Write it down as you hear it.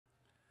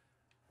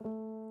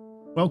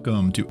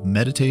Welcome to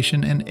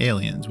Meditation and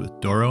Aliens with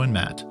Doro and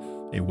Matt,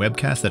 a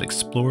webcast that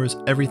explores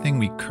everything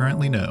we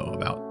currently know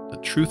about the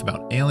truth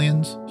about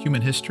aliens,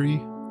 human history,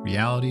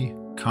 reality,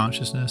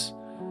 consciousness,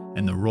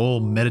 and the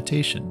role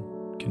meditation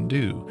can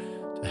do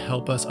to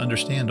help us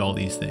understand all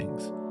these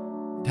things,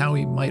 and how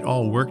we might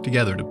all work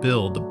together to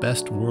build the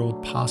best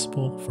world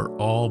possible for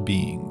all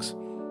beings,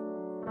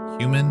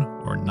 human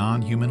or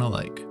non-human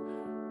alike.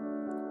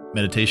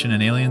 Meditation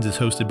and Aliens is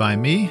hosted by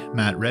me,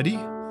 Matt Reddy.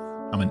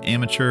 I'm an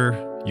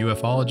amateur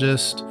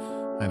ufologist.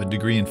 I have a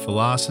degree in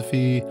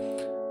philosophy.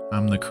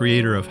 I'm the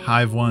creator of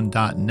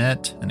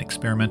hive1.net, an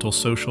experimental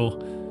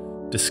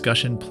social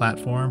discussion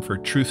platform for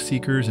truth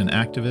seekers and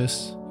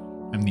activists.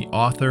 I'm the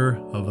author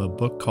of a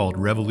book called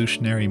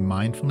Revolutionary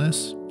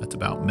Mindfulness. That's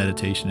about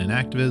meditation and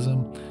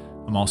activism.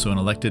 I'm also an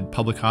elected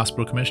public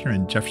hospital commissioner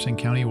in Jefferson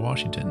County,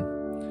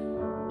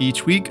 Washington.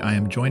 Each week, I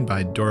am joined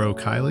by Doro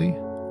Kiley,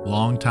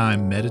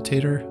 longtime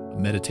meditator, a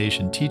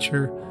meditation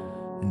teacher,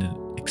 and an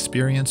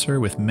experiencer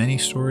with many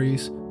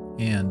stories,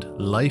 and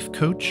life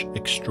coach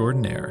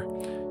extraordinaire.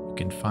 You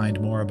can find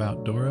more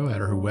about Doro at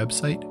her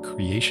website,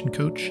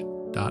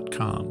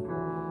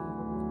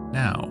 creationcoach.com.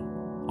 Now,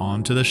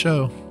 on to the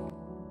show.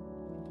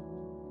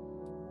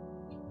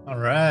 All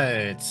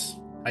right.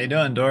 How you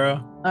doing,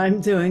 Doro?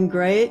 I'm doing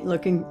great.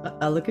 Looking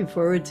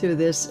forward to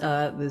this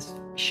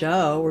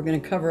show. We're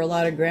going to cover a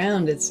lot of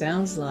ground, it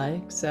sounds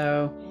like.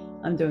 So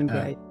I'm doing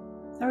great.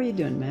 How are you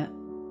doing, Matt?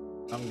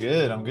 I'm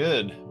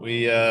good.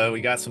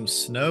 We got some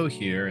snow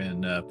here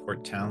in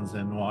Port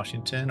Townsend,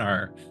 Washington.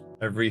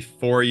 Every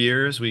 4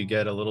 years we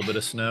get a little bit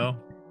of snow.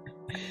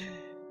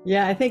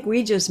 Yeah, I think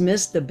we just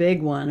missed the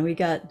big one. We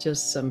got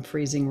just some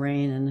freezing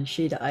rain and a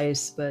sheet of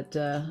ice, but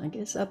I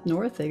guess up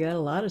north they got a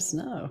lot of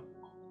snow.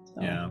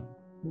 So Yeah.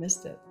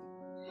 missed it.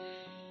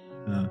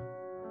 Uh,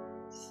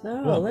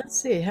 So cool. let's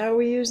see. How are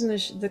we using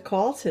the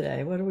call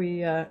today? What are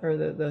we or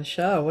the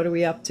show? What are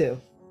we up to?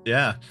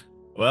 Yeah.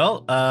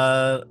 Well,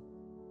 I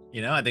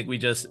think we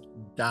just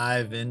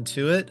dive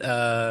into it.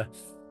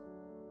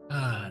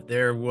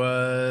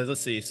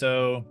 Let's see.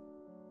 So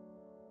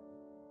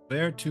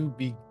where to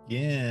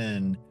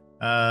begin?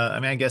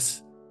 I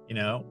guess,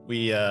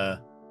 we,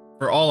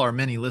 for all our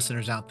many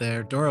listeners out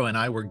there, Doro and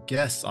I were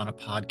guests on a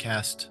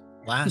podcast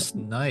last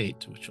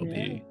night, which will Yeah.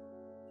 be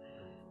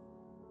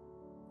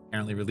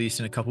apparently released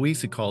in a couple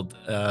weeks. The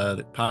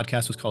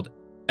podcast was called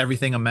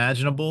Everything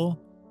Imaginable.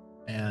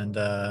 And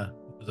it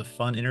was a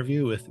fun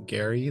interview with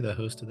Gary, the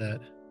host of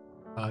that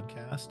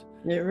podcast.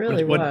 It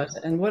really was.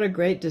 And what a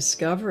great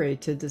discovery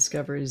to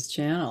discover his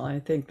channel. I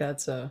think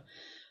that's a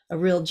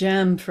real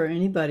gem for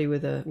anybody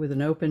with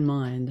an open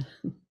mind.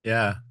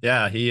 Yeah.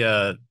 He,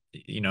 I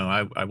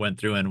went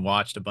through and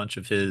watched a bunch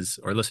of his,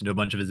 or listened to a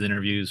bunch of his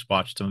interviews,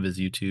 watched some of his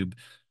YouTube,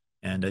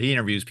 and he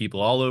interviews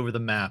people all over the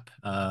map.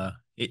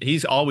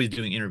 He's always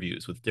doing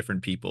interviews with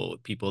different people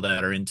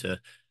that are into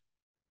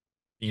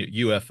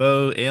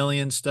UFO,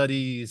 alien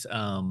studies.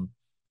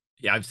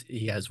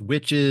 He has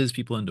witches,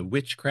 people into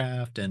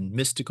witchcraft and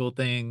mystical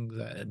things,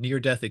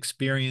 near-death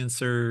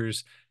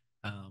experiencers.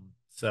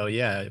 So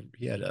yeah,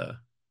 he had a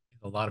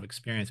lot of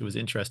experience. It was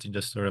interesting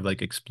just sort of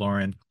like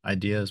exploring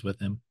ideas with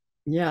him.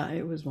 Yeah,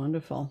 it was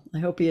wonderful. I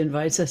hope he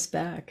invites us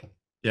back.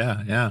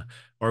 Yeah.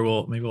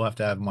 Or maybe we'll have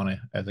to have him on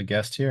as a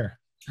guest here.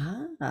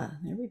 There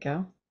we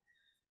go.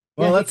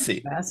 Well, Yeah, he let's was see.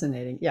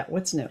 fascinating. Yeah,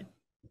 what's new?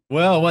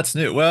 Well, what's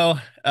new?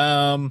 Well,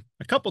 a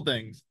couple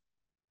things.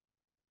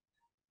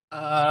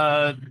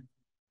 Uh,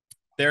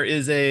 there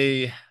is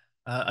a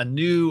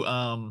new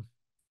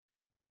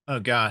oh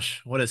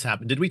gosh, what has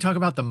happened? Did we talk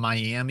about the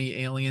Miami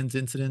aliens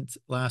incident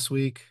last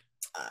week?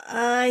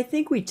 I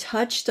think we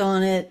touched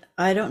on it.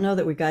 I don't know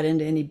that we got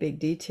into any big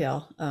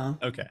detail.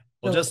 Okay.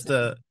 Well, Fill us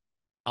just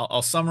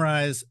I'll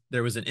summarize.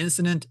 There was an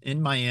incident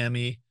in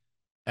Miami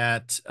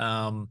at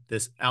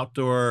this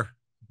outdoor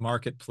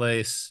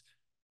marketplace,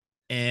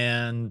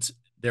 and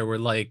there were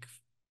like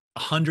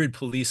 100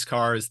 police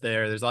cars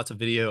there. There's lots of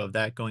video of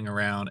that going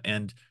around,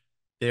 and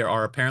there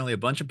are apparently a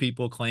bunch of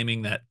people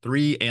claiming that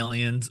 3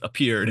 aliens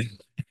appeared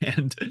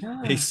and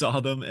in. they saw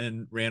them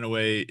and ran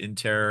away in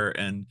terror,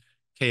 and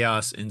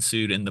chaos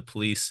ensued, and the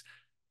police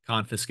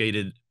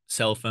confiscated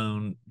cell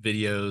phone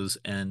videos.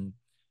 And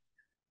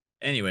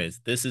anyways,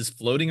 this is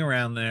floating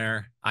around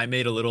there. I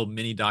made a little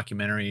mini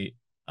documentary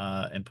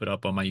and put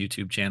up on my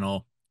YouTube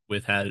channel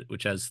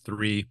which has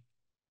 3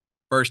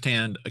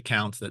 firsthand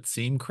accounts that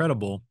seem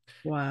credible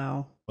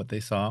Wow. what they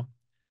saw. So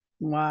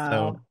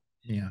Wow.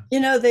 yeah. You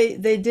know,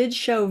 they did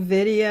show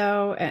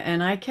video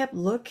and I kept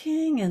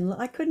looking and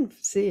I couldn't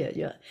see it.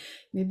 Yeah.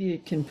 Maybe you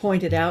can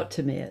point it out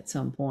to me at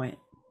some point.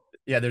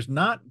 Yeah, there's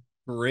not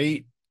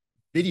great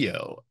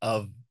video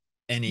of No.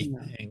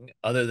 anything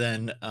other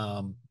than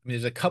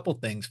there's a couple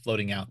things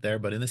floating out there,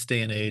 but in this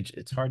day and age,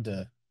 it's hard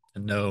to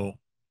know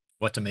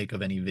what to make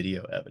of any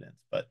video evidence.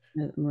 But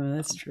Well,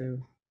 that's um,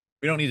 true.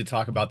 we don't need to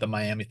talk about the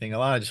Miami thing a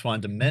lot. I just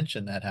wanted to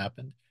mention that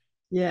happened.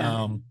 Yeah.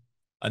 Um,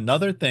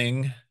 Another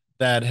thing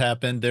that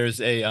happened, there's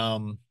a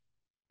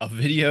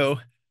video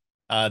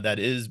that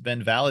is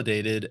been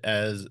validated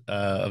as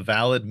a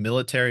valid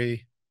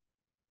military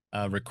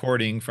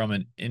recording from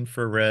an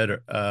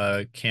infrared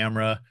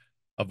camera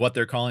of what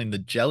they're calling the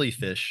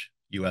Jellyfish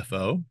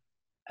UFO.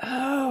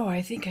 Oh,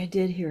 I think I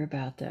did hear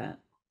about that.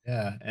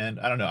 Yeah, and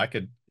I don't know, I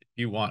could, if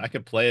you want, I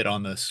could play it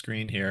on the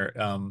screen here,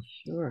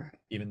 Sure.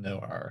 even though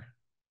our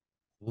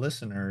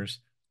listeners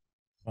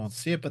won't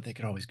see it, but they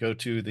could always go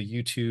to the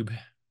YouTube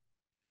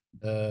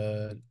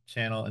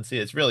channel and see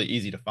it. It's really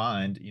easy to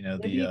find.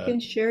 Maybe The you can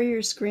share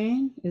your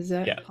screen. Is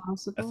yeah, that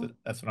possible?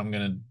 that's what I'm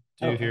gonna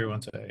Oh, do here oh.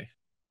 once I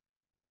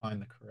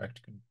find the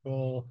correct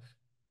control.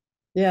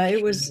 Yeah,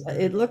 it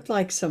Share. looked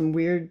like some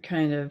weird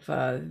kind of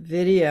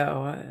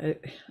video.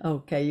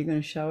 Okay, you're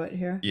going to show it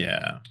here?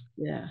 Yeah,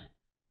 Yeah.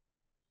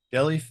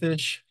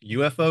 Jellyfish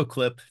UFO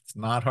clip. It's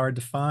not hard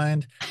to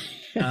find.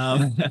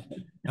 Um,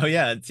 oh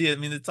yeah, see, I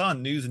mean, it's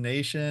on News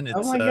Nation. Oh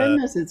It's my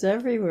goodness, it's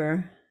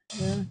everywhere.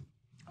 Yeah.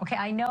 Okay,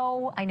 I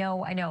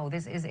know.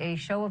 This is a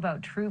show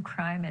about true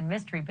crime and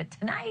mystery, but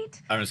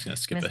tonight, I'm just gonna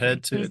skip mystery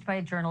ahead to it. faced by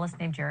a journalist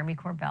named Jeremy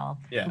Corbell,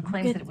 Yeah, who Look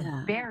claims that at it was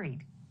that.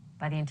 buried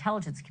by the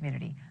intelligence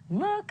community.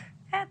 Look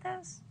at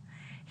this.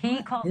 He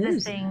What calls this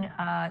is thing,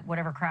 that?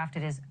 whatever craft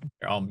it is.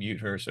 here, I'll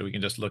mute her so we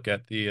can just look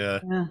at the.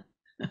 Yeah,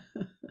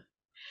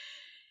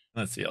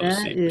 Let's see. I'll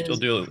just that see. She'll is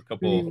do a pretty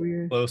couple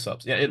weird.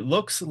 close-ups. Yeah, it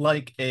looks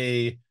like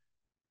a.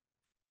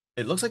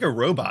 It looks like a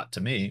robot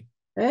to me.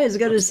 I was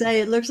going to Looks.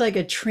 say it looks like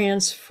a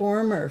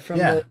transformer from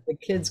Yeah, the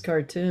kids'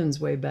 cartoons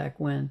way back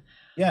when.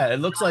 yeah. It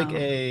looks like Wow.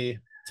 a.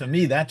 To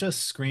me, that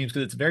just screams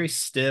because it's very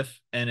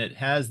stiff and it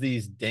has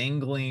these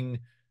dangling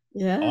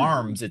Yeah,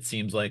 arms. It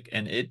seems like,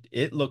 and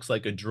it looks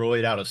like a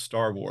droid out of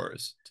Star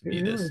Wars to it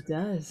me. really This,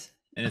 does.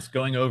 and it's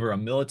going over a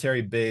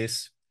military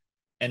base,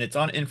 and it's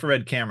on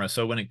infrared camera.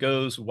 So when it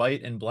goes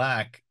white and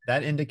black,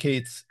 that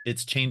indicates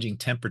it's changing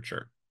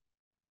temperature,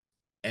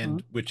 Huh?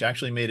 and which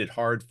actually made it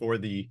hard for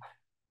the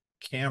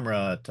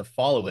camera to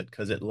follow it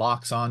because it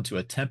locks onto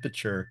a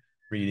temperature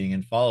reading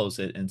and follows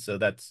it. And so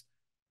that's,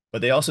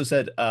 but they also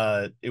said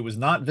it was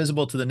not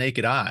visible to the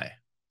naked eye.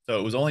 So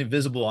it was only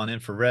visible on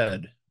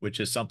infrared, which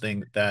is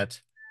something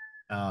that,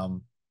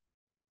 um,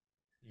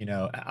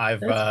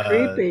 I've, That's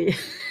creepy.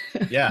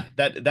 yeah,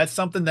 that's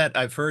something that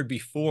I've heard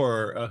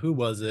before. Who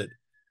was it?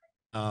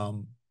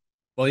 Um,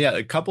 well, yeah,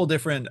 a couple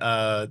different,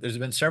 there's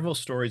been several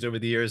stories over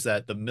the years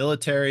that the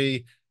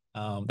military,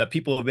 that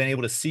people have been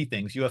able to see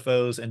things,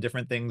 UFOs and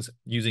different things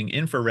using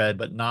infrared,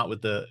 but not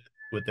with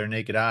their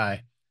naked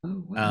eye.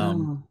 Oh,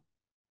 Um, wow.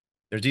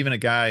 there's even a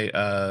guy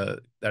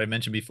that I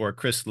mentioned before,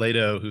 Chris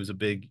Lato, who's a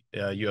big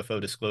UFO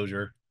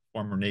disclosure,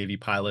 former Navy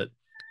pilot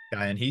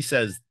guy, and he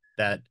says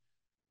that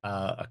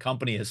a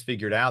company has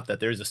figured out that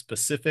there's a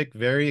specific,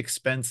 very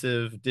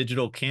expensive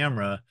digital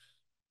camera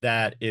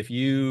that if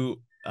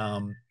you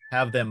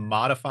have them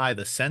modify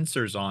the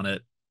sensors on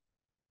it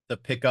to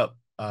pick up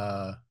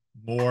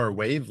more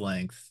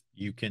wavelengths,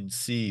 you can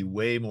see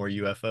way more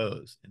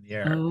UFOs in the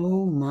air.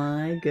 Oh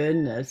my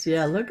goodness.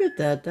 Yeah, look at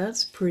that.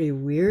 That's pretty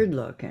weird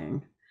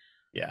looking.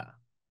 Yeah.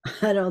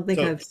 I don't think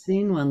So I've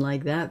seen one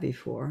like that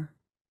before.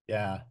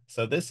 yeah.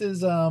 So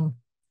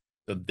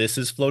this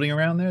is floating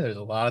around there. There's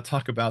a lot of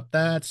talk about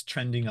that. It's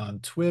trending on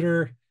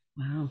Twitter.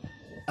 Wow.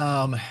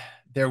 Um,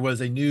 there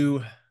was a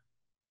new.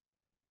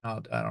 I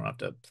don't have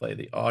to play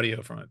the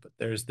audio from it, but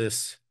there's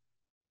this.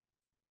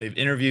 They've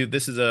interviewed.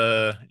 This is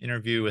a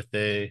interview with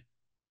a.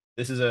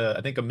 This is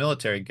I think a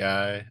military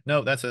guy.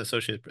 No, that's an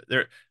associate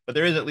there, but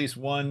there is at least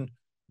one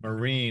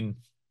Marine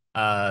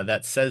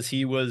that says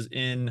he was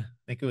in, I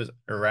think it was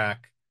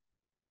Iraq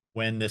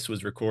when this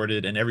was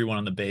recorded, and everyone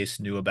on the base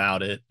knew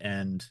about it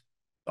and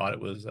thought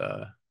it was,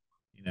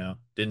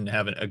 didn't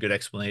have a good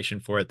explanation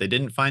for it. They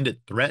didn't find it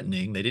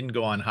threatening. They didn't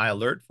go on high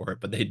alert for it,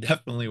 but they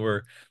definitely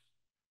were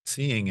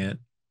seeing it.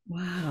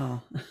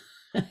 Wow.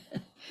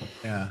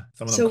 Yeah,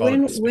 some of them So called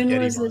it the when spaghetti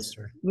was this?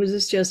 monster. Was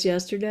this just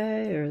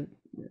yesterday or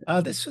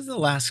This was the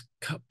last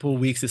couple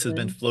weeks. This has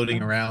been today?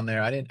 floating Oh, around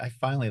there. I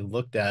finally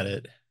looked at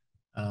it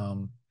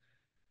um,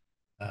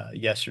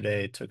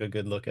 yesterday. Took a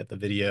good look at the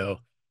video,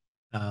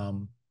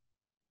 um,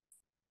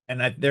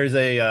 and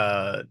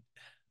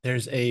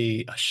there's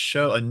a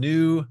show, a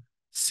new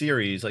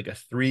series, like a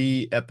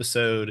 3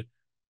 episode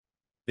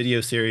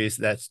video series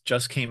that's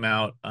just came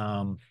out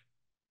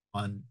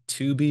on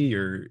Tubi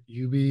or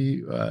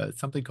Ubi,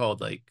 something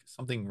called like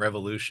something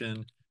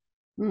Revolution.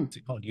 hmm. What's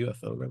it called?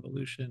 UFO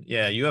Revolution.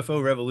 Yeah,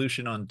 UFO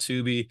Revolution on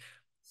Tubi.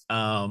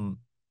 Um,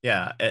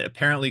 yeah, it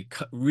apparently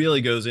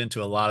really goes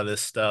into a lot of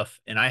this stuff,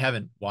 and I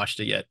haven't watched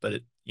it yet, but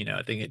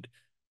I think it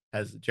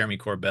has Jeremy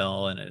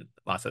Corbell and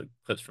lots of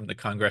clips from the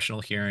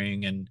congressional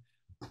hearing, and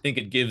I think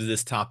it gives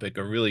this topic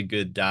a really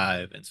good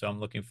dive, and so I'm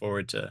looking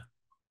forward to.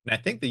 And I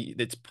think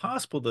it's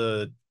possible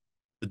the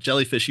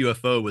Jellyfish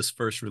UFO was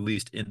first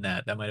released in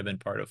that. That might have been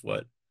part of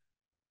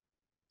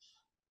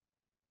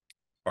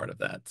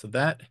that. So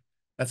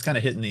that's kind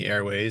of hitting the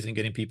airways and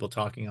getting people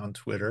talking on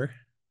Twitter.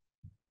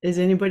 Is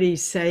anybody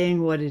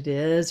saying what it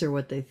is or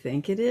what they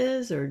think it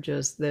is, or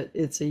just that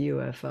it's a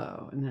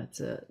UFO and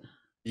that's it?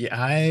 Yeah,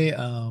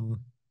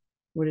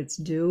 What it's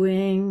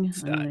doing?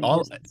 I mean, I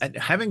guess I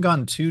haven't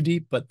gone too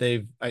deep, but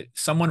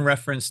someone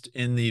referenced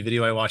in the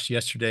video I watched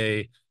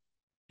yesterday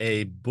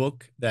a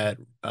book that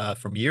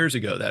from years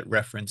ago that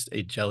referenced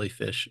a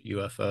jellyfish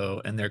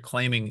UFO, and they're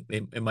claiming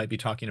it might be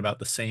talking about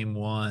the same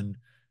one.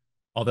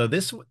 Although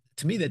this,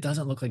 to me, that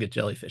doesn't look like a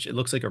jellyfish. It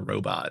looks like a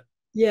robot.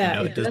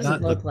 Yeah, It it does doesn't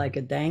not look. look like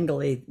a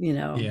dangly,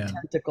 Yeah.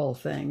 tentacle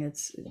thing.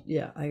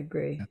 Yeah, I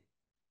agree.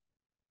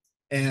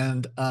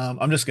 And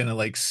I'm just gonna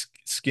like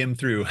skim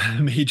through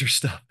major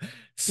stuff.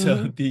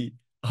 So Hmm. the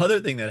other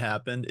thing that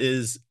happened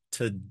is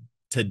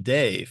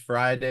today,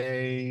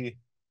 Friday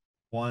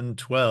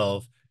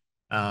 112,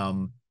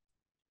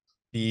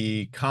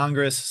 the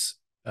Congress,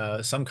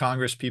 some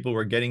Congress people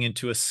were getting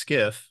into a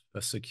skiff,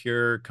 a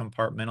secure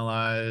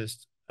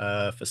compartmentalized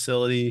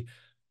facility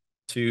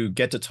to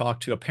get to talk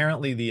to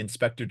apparently the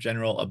Inspector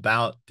General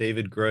about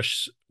David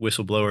Grush's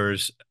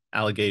whistleblowers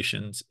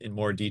allegations in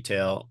more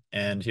detail.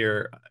 And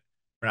here,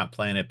 we're not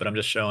playing it, but I'm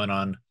just showing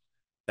on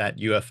that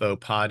UFO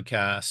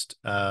podcast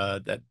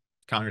that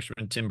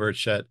Congressman Tim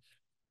Burchett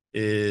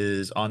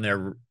is on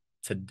there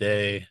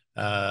today.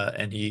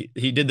 And he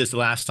did this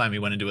last time he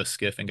went into a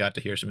skiff and got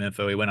to hear some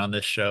info. He went on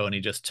this show and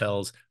he just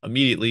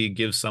immediately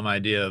gives some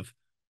idea of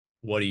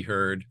what he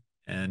heard.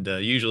 And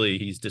usually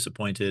he's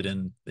disappointed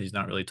and he's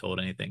not really told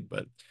anything,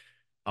 but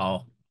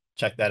I'll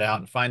check that out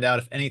and find out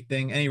if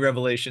any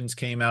revelations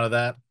came out of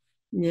that.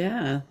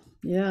 Yeah,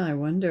 yeah, I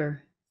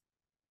wonder.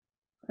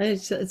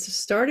 It's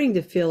starting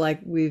to feel like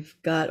we've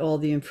got all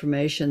the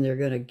information they're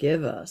going to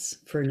give us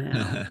for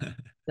now,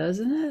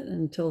 doesn't it?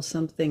 Until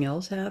something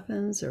else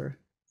happens or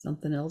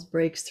something else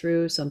breaks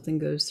through, something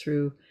goes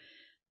through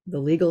the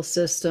legal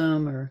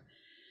system, or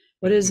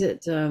what is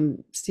it?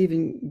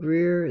 Stephen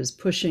Greer is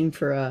pushing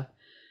for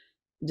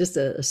just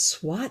a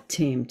SWAT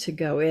team to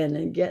go in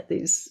and get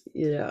these,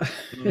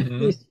 Mhm.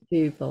 these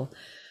people.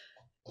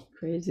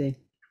 Crazy.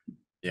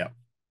 Yeah.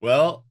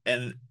 Well,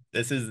 and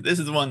this is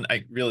one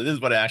this is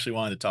what I actually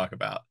wanted to talk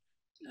about.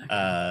 Okay.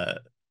 Uh,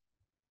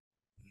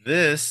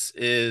 this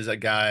is a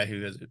guy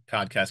who has a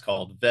podcast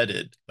called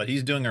Vetted, but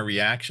he's doing a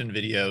reaction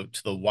video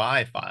to the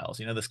Y files.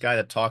 You know, this guy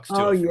that talks to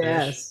Oh a fish.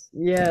 yes,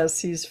 yes,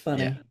 he's Yeah.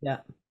 funny. Yeah,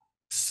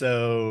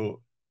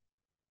 So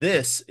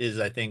this is,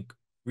 I think,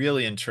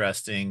 really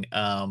interesting.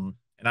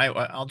 And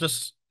I'll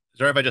just, is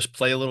it all right if I just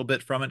play a little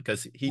bit from it?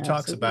 Because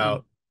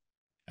absolutely.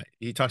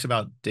 he talks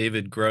about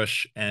David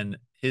Grush and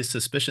his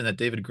suspicion that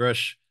David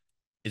Grush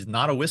is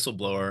not a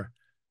whistleblower,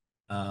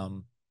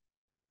 um,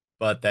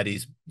 but that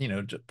he's,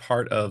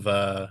 part of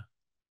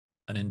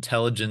an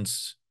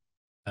intelligence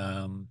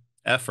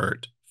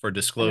effort for Uh,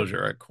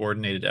 disclosure, a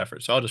coordinated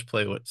effort. So I'll just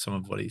play some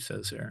of what he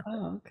says here.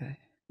 oh, okay.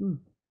 Hmm.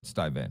 Let's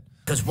dive in.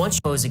 Because once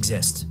UFOs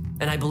exist,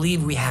 and I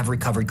believe we have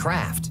recovered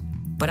craft.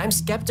 But I'm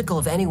skeptical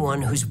of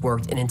anyone who's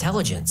worked in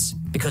intelligence,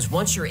 because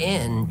once you're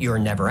in, you're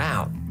never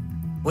out.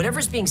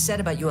 Whatever's being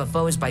said about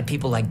UFOs by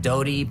people like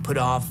Doty,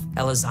 Puthoff,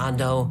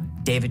 Elizondo,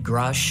 David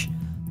Grush,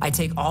 I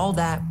take all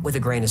that with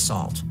a grain of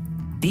salt.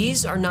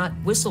 These are not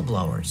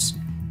whistleblowers.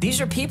 These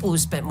are people who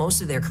spent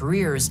most of their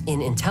careers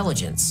in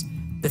intelligence.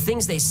 The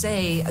things they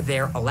say,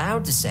 they're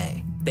allowed to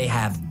say. They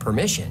have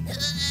permission.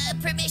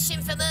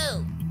 Permission from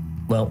who?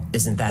 Well,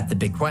 isn't that the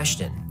big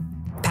question?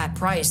 Pat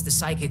Price, the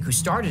psychic who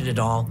started it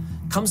all,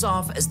 comes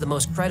off as the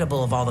most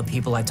credible of all the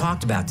people I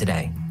talked about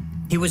today.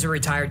 He was a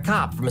retired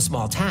cop from a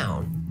small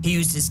town. He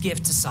used his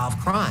gift to solve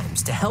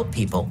crimes, to help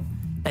people.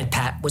 And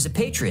Pat was a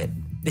patriot.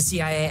 The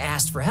CIA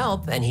asked for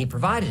help, and he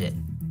provided it.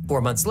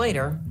 4 months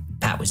later,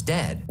 Pat was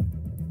dead.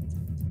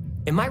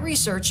 In my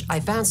research, I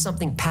found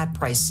something Pat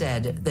Price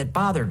said that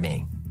bothered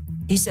me.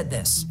 He said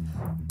this: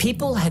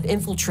 people have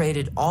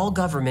infiltrated all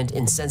government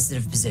in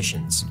sensitive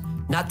positions,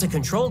 not to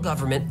control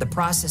government, the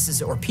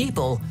processes, or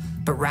people,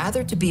 but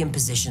rather to be in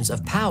positions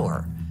of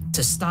power,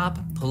 to stop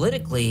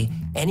politically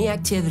any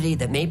activity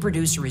that may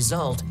produce a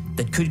result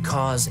that could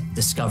cause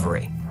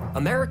discovery.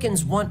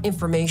 Americans want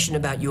information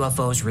about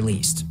UFOs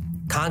released.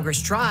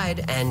 Congress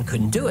tried and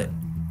couldn't do it.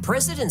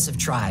 Presidents have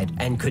tried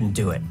and couldn't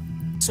do it.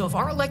 So if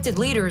our elected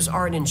leaders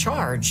aren't in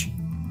charge,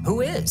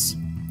 who is?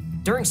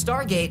 During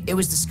Stargate, it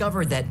was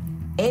discovered that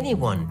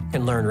anyone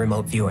can learn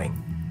remote viewing.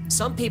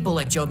 Some people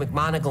like Joe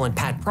McMoneagle and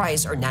Pat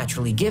Price are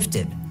naturally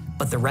gifted,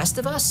 but the rest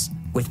of us,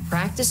 with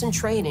practice and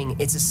training,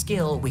 it's a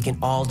skill we can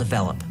all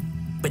develop.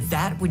 But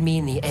that would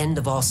mean the end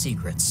of all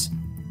secrets.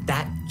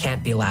 That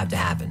can't be allowed to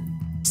happen.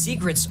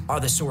 Secrets are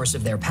the source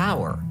of their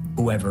power,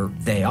 whoever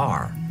they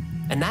are.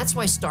 And that's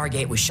why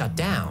Stargate was shut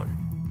down.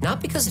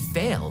 Not because it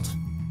failed,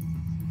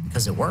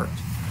 because it worked.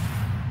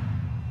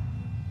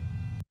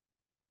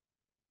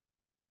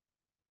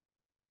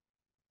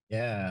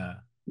 Yeah.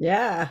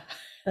 Yeah,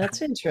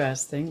 that's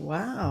interesting.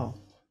 Wow.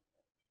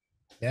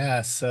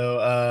 Yeah.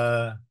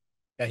 So,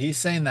 yeah, he's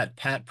saying that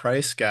Pat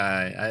Price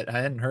guy, I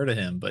hadn't heard of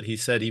him, but he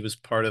said he was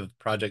part of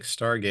Project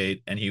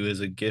Stargate and he was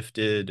a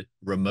gifted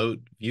remote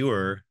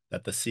viewer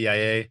that the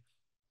CIA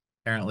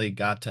apparently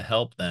got to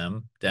help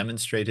them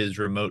demonstrate his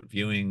remote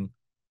viewing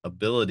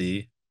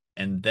ability.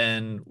 And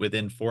then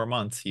within 4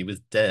 months, he was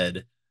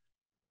dead.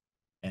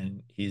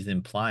 And he's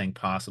implying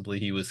possibly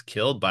he was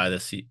killed by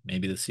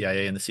maybe the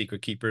CIA and the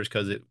secret keepers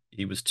because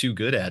he was too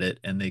good at it,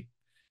 and they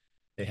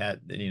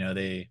had,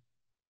 they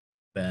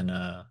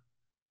been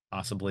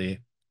possibly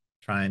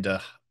trying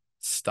to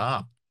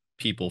stop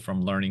people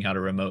from learning how to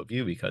remote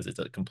view because it's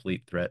a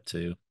complete threat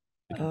to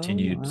the Oh continued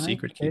my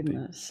secret keeping.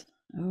 goodness.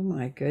 Oh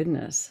my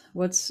goodness.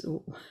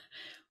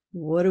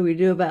 What do we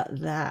do about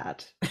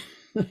that?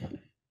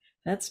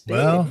 That's big.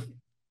 Well,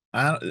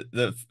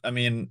 I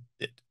mean,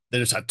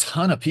 there's a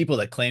ton of people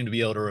that claim to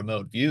be able to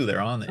remote view.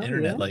 They're on the Oh internet,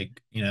 yeah.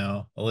 like,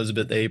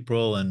 Elizabeth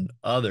April and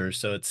others.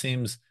 So it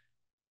seems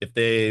if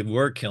they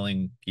were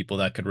killing people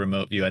that could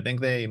remote view, I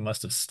think they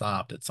must have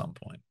stopped at some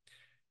point.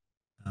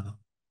 Uh,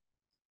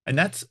 and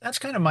that's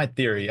kind of my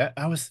theory.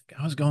 I was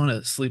going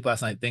to sleep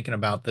last night thinking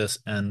about this,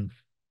 and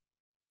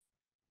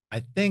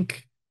I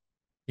think,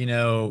 you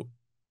know,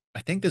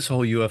 I think this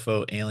whole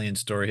UFO alien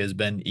story has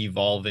been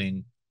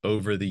evolving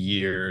over the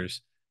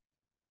years.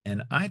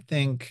 And I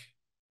think,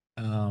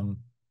 um,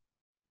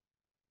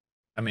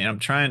 I mean, I'm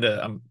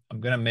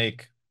gonna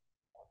make,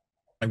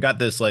 I've got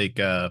this like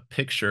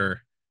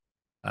picture.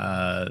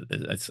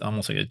 It's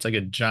almost like it's like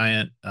a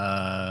giant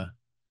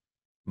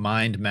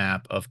mind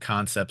map of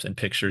concepts and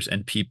pictures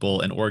and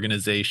people and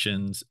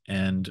organizations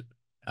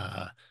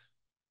uh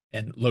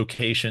and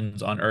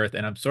locations on Earth.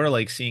 And I'm sort of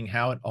like seeing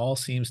how it all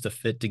seems to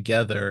fit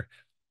together.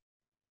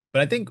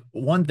 But I think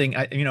one thing,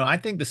 I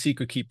think the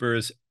secret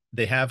keepers,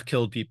 they have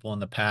killed people in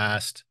the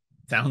past.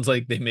 Sounds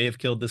like they may have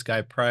killed this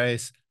guy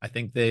Price. I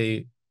think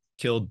they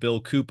killed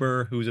Bill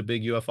Cooper, who was a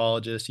big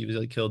ufologist. He was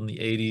like killed in the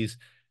 80s.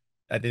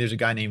 I think there's a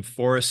guy named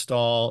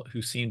Forrestal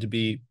who seemed to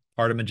be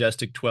part of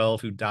Majestic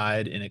 12 who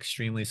died in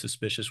extremely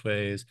suspicious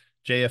ways.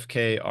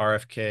 JFK,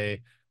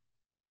 RFK.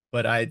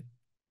 But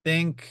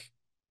think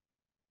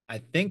I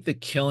think the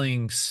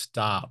killing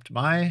stopped.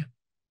 My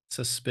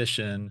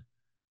suspicion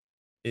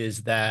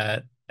is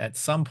that at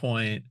some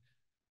point,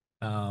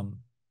 um,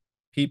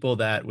 people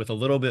that with a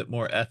little bit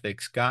more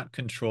ethics got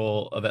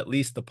control of at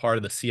least the part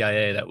of the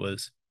CIA that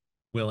was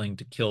willing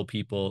to kill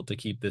people to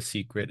keep this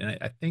secret. And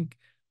I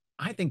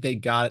think they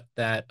got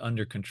that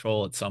under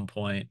control at some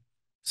point.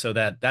 So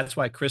that's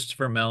why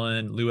Christopher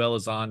Mellon, Lou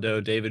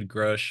Elizondo, David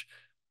Grush,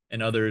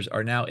 and others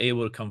are now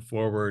able to come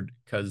forward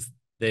because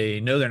they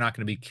know they're not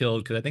going to be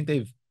killed. Because I think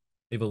they've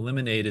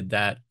eliminated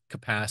that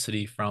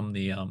capacity from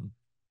the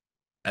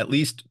at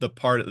least the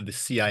part of the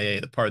CIA,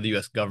 the part of the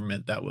U.S.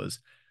 government that was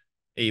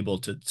able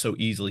to so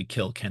easily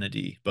kill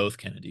Kennedy, both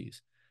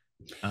Kennedys.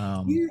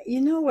 Um, Yeah,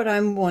 you know what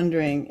I'm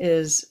wondering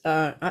is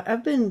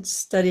I've been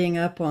studying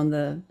up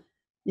on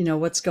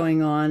what's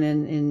going on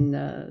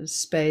in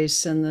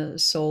space and the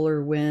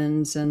solar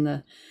winds and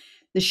the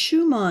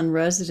Schumann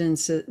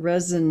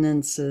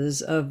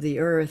resonances of the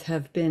Earth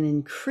have been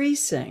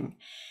increasing.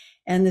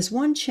 And this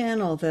one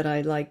channel that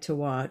I like to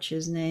watch,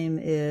 his name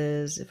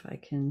is, if I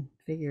can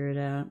figure it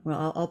out,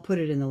 well, I'll put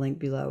it in the link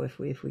below if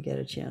we get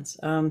a chance.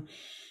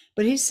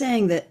 But he's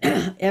saying that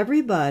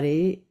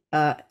everybody,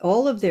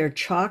 all of their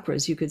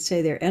chakras, you could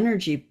say their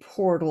energy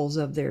portals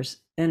of their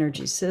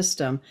energy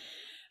system,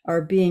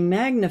 are being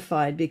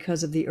magnified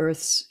because of the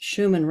Earth's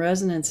Schumann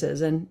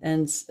resonances,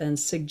 and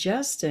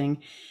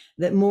suggesting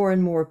that more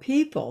and more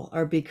people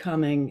are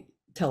becoming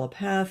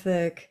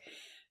telepathic,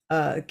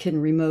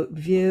 can remote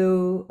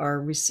view,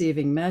 are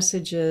receiving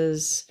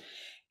messages.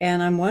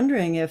 And I'm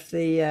wondering if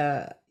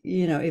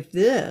if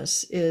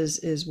this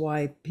is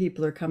why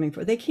people are coming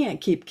for. They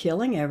can't keep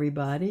killing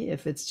everybody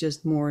if it's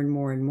just more and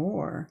more and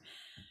more.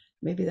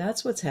 Maybe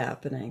that's what's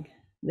happening.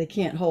 They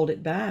can't hold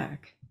it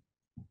back.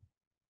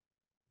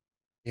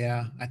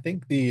 yeah, I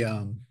think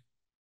yeah,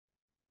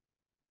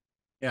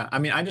 I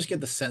mean, I just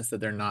get the sense that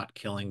they're not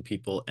killing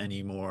people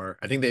anymore.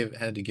 I think they've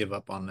had to give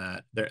up on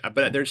that.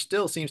 But there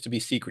still seems to be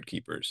secret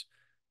keepers.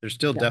 There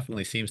still Yeah.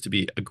 definitely seems to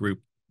be a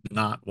group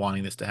not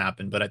wanting this to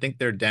happen, but I think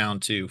they're down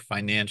to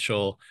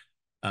financial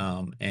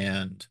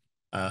and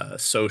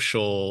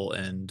social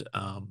and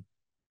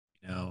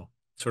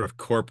sort of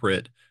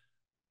corporate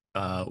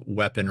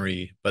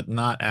weaponry, but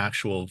not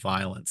actual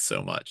violence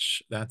so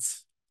much.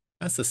 That's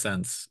the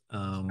sense.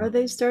 Are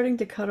they starting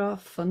to cut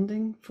off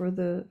funding for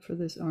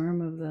this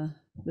arm of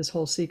this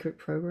whole secret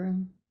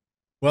program?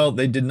 Well,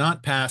 they did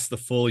not pass the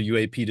full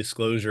UAP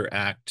Disclosure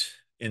Act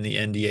in the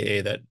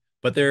NDAA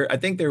but I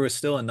think there was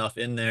still enough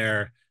in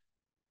there.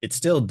 It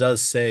still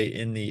does say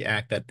in the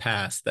act that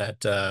passed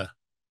that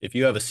if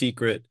you have a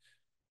secret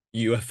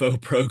UFO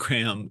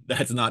program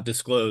that's not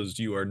disclosed,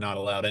 you are not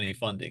allowed any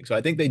funding. So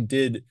I think they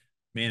did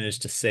manage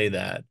to say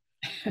that.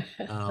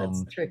 That's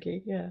Um,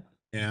 tricky. Yeah.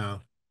 yeah.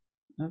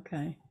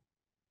 Okay.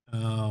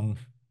 Um,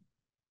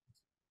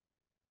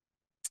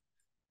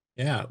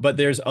 yeah, but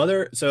there's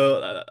other,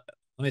 so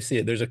let me see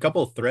it. There's a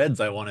couple of threads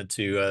I wanted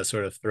to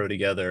sort of throw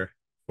together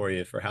for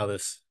you for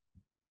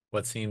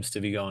what seems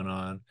to be going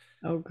on.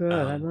 Oh, good.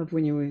 I Um, love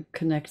when you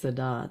connect the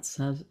dots.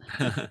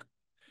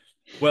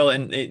 well,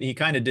 and he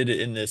kind of did it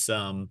in this,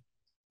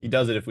 he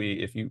does it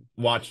if you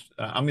watch,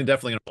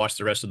 definitely gonna watch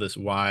the rest of this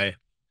Y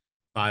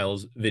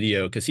Files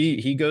video because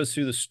he goes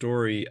through the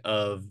story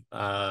of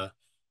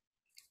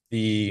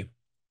the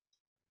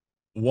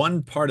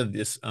one part of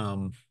this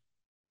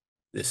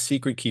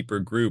secret keeper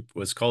group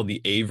was called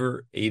the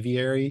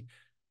Aviary.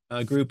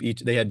 group.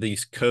 Each they had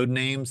these code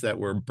names that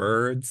were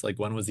birds. Like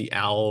one was the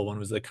owl, one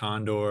was the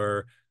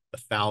condor, the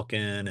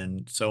falcon,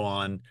 and so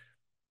on.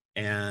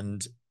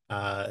 And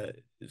uh,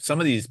 some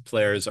of these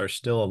players are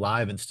still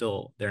alive and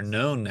still they're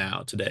known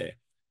now today.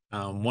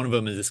 One of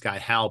them is this guy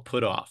Hal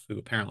Puthoff, who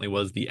apparently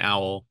was the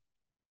owl.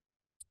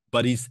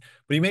 But he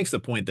makes the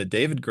point that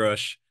David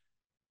Grush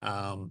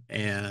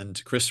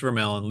and Christopher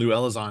Mellon, Lou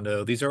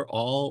Elizondo, these are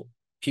all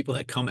people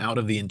that come out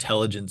of the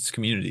intelligence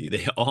community.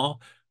 They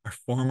all are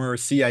former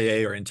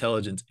CIA or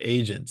intelligence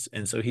agents.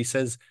 And so he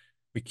says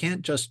we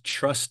can't just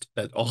trust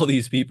that all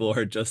these people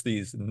are just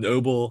these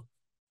noble,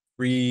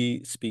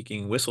 free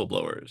speaking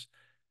whistleblowers.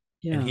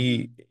 And Yeah.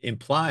 he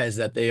implies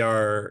that they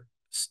are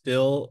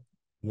still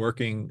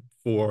working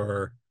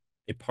for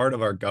a part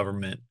of our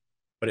government,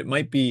 but it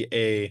might be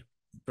a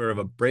sort of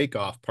a break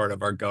off part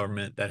of our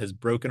government that has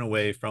broken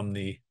away from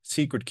the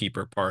secret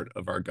keeper part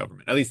of our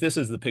government. At least this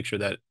is the picture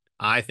that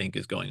I think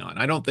is going on.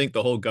 I don't think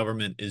the whole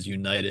government is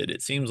united.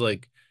 It seems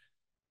like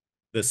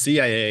the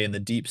CIA and the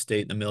deep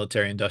state and the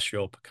military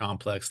industrial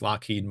complex,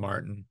 Lockheed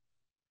Martin,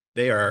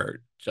 they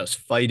are just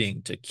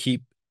fighting to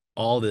keep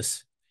all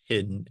this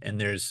hidden. And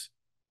there's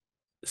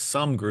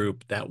some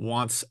group that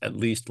wants at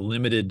least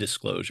limited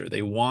disclosure.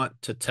 They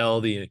want to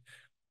tell the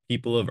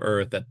people of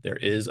Earth that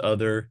there's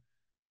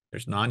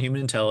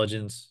non-human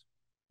intelligence,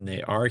 and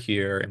they are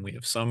here, and we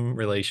have some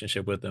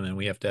relationship with them, and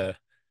we have to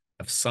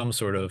have some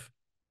sort of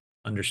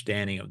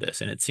understanding of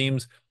this. And it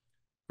seems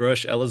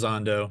Grush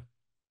Elizondo,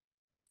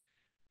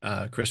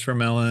 Christopher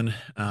Mellon,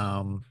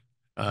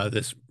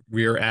 this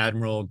Rear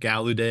Admiral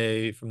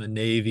Gallaudet from the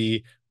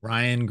Navy,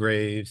 Ryan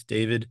Graves,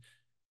 David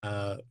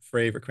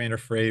Fravor, Commander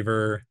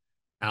Fravor,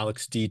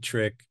 Alex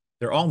Dietrich,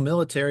 they're all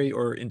military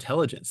or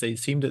intelligence. They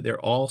seem that they're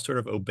all sort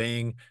of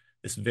obeying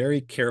this very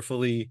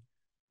carefully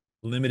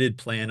limited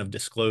plan of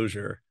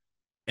disclosure.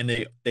 And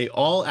they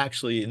all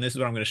actually, and this is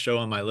what I'm going to show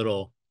on my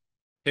little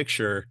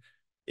picture,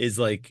 is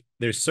like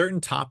there's certain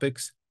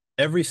topics,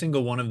 every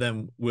single one of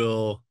them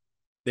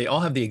they all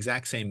have the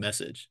exact same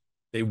message.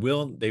 They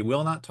will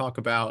not talk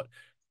about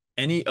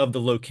any of the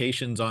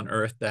locations on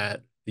Earth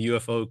that the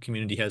UFO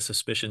community has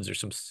suspicions there's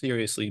some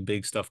seriously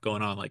big stuff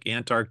going on, like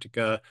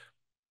Antarctica,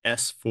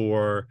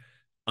 S4,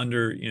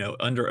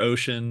 under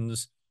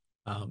oceans,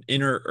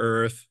 inner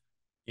Earth.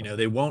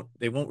 They won't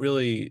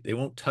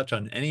touch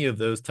on any of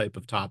those type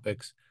of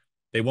topics.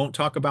 They won't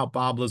talk about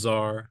Bob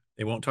Lazar.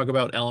 They won't talk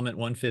about Element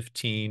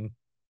 115.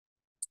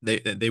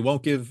 They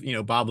won't give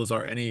Bob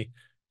Lazar any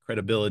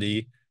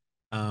credibility.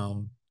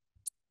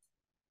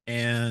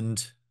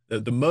 And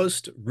the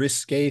most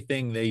risque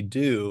thing they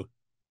do,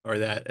 or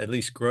that at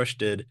least Grush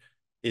did,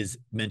 is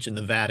mention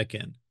the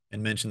Vatican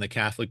and mention the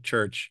Catholic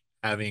Church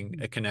having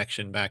a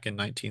connection back in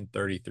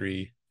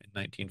 1933 and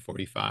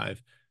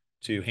 1945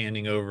 to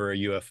handing over a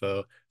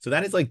UFO. So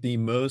that is like the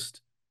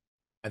most,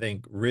 I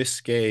think,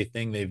 risque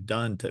thing they've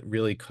done to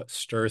really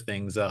stir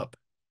things up.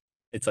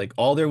 It's like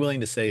all they're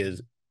willing to say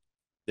is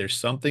there's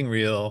something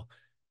real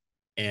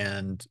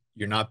and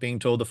you're not being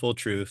told the full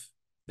truth.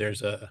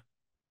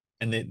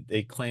 And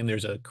they claim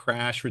there's a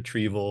crash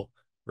retrieval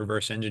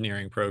reverse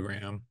engineering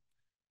program.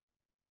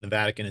 The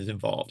Vatican is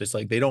involved. It's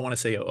like they don't want to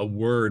say a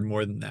word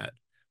more than that.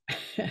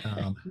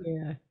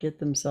 Yeah, get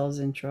themselves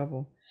in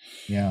trouble.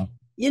 Yeah.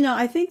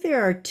 I think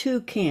there are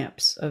two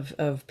camps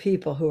of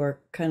people who are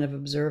kind of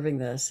observing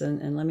this,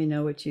 and let me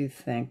know what you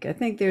think. I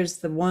think there's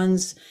the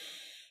ones,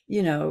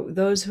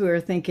 those who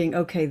are thinking,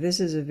 okay, this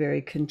is a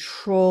very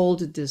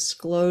controlled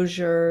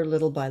disclosure,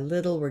 little by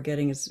little, we're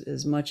getting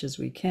as much as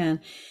we can.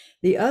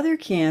 The other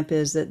camp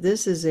is that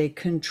this is a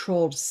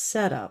controlled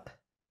setup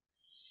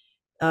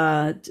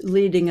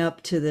leading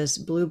up to this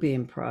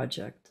Bluebeam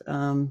project.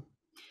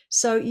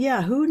 So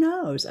yeah, who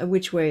knows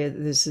which way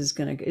this is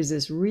going to, is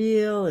this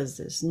real? Is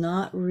this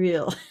not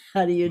real?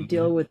 How do you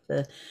deal with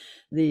the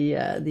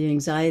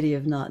anxiety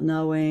of not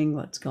knowing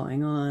what's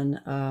going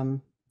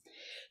on?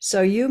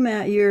 So you,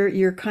 Matt,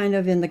 you're kind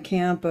of in the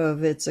camp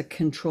of it's a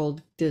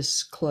controlled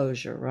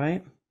disclosure,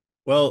 right?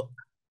 Well,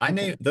 I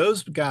name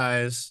those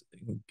guys,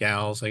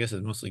 gals, I guess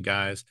it's mostly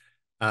guys.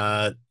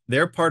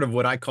 They're part of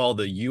what I call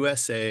the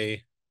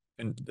USA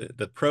and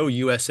the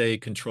pro-USA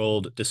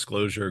controlled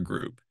disclosure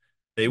group.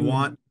 They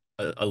want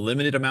a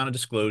limited amount of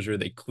disclosure.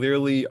 They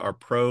clearly are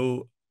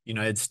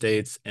pro-United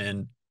States,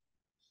 and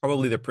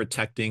probably they're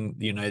protecting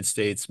the United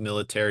States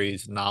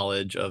military's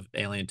knowledge of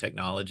alien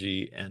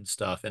technology and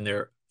stuff. And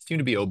they seem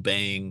to be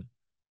obeying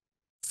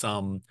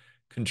some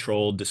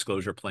controlled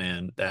disclosure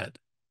plan that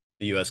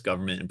the US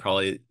government and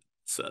probably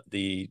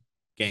the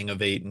Gang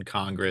of Eight in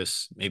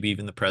Congress, maybe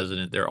even the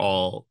president, they're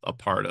all a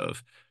part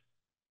of.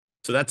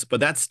 But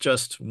that's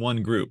just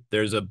one group.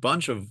 There's a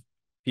bunch of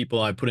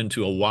people I put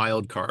into a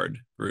wild card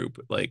group,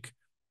 like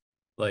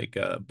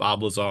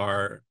Bob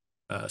Lazar,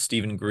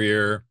 Stephen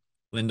Greer,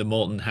 Linda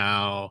Moulton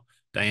Howe,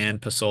 Diane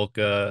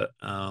Pasulka,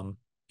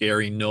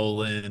 Gary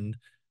Nolan,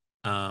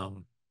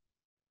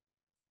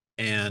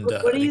 and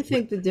What do you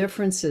think the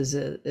difference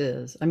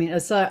is? I mean,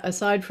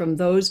 aside from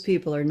those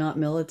people are not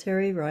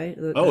military, right?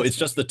 It's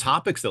just the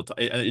topics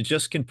it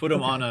just can put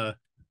them on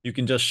you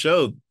can just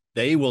show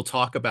they will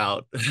talk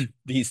about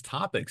these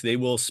topics. They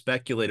will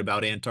speculate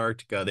about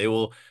Antarctica. They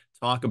will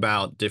talk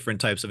about different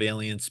types of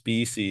alien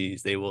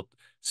species. They will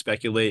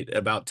speculate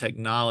about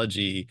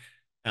technology,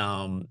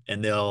 and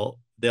they'll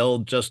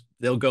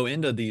go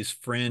into these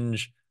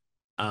fringe,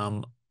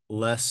 um,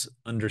 less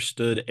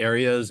understood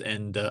areas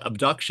and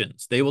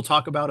abductions. They will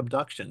talk about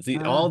abductions.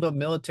 All the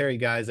military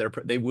guys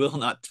they will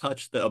not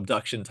touch the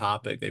abduction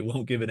topic. They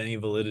won't give it any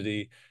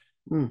validity.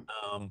 Mm.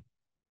 Um,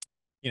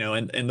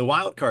 and the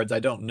wild cards, I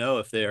don't know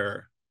if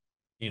they're,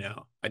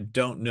 I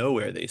don't know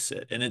where they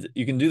sit. And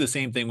you can do the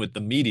same thing with the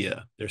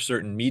media. There's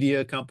certain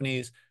media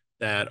companies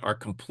that are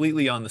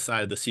completely on the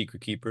side of the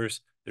secret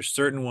keepers. There's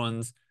certain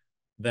ones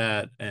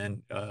that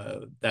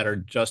are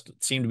just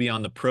seem to be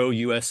on the pro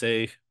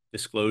USA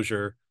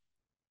disclosure,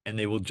 and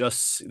they'll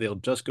just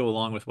go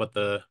along with what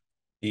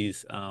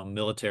these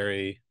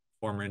military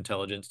former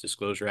intelligence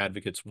disclosure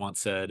advocates once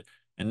said.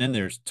 And then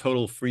there's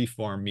total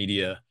freeform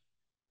media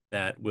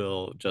that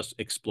will just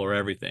explore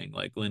everything,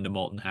 like Linda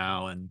Moulton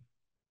Howe, and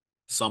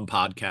some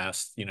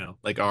podcasts,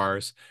 like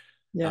ours,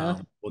 Yeah.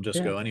 will just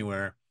Yeah. go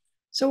anywhere.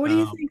 So what do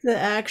you think the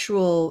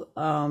actual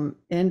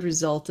end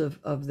result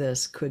of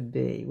this could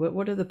be?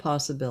 What are the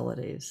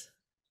possibilities?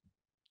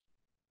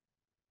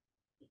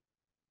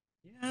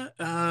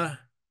 Yeah,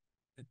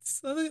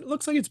 it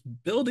looks like it's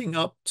building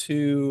up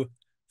to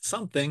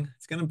something.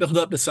 It's going to build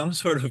up to some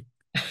sort of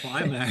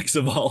climax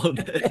of all of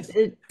this.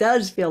 It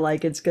does feel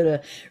like it's going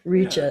to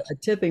reach Yeah. a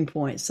tipping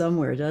point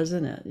somewhere,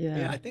 doesn't it? Yeah,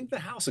 Yeah. I think the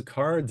House of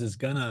Cards is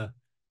gonna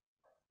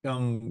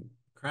come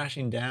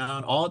crashing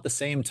down all at the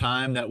same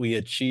time that we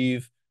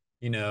achieve,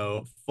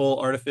 full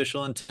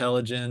artificial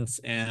intelligence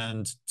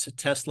and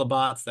Tesla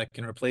bots that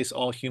can replace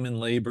all human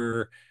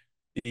labor.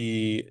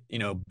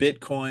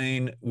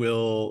 Bitcoin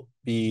will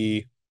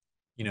be,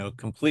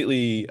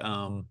 completely,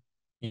 I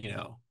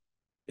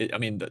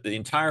mean, the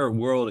entire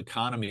world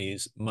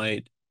economies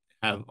might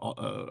have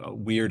a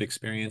weird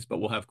experience, but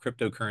we'll have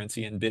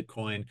cryptocurrency and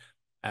Bitcoin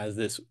as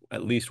this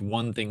at least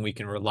one thing we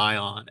can rely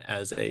on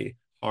as a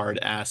hard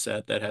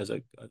asset that has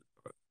a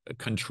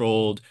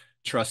controlled,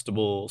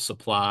 trustable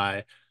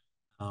supply.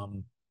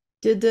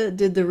 Did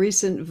the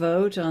recent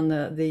vote on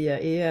the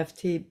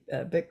EFT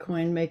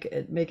Bitcoin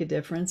make a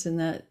difference in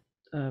that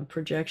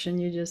projection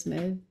you just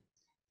made,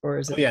 or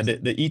is it? Yeah, the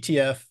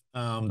ETF,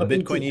 the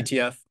Bitcoin ETF.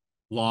 ETF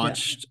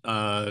launched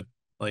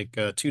like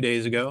 2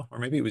 days ago, or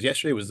maybe it was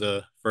yesterday was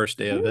the first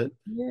day of it.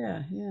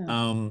 Yeah,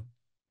 yeah.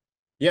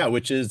 Yeah,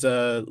 which is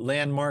a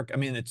landmark. I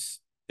mean, it's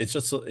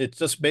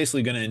just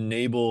basically going to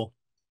enable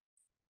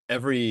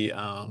every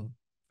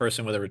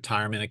person with a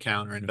retirement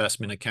account or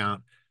investment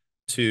account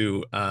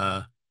to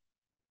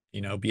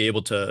be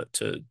able to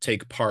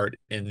take part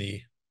in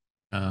the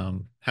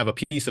have a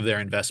piece of their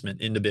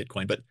investment into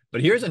Bitcoin.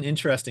 But here's an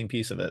interesting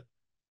piece of it.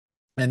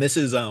 And this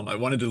is I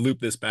wanted to loop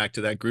this back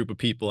to that group of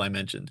people I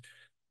mentioned.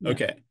 Yeah.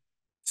 Okay.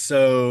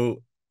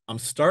 So I'm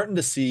starting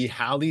to see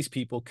how these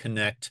people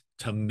connect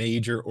to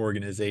major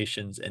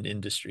organizations and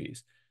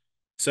industries.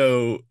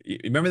 So you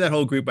remember that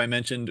whole group I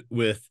mentioned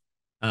with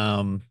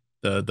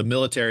the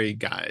military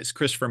guys,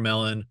 Christopher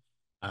Mellon,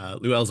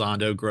 Lou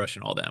Elizondo, Grush,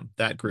 and all them,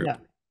 that group. Yeah.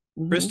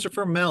 Mhm.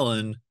 Christopher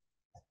Mellon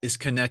is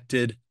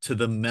connected to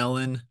the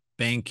Mellon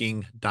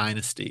banking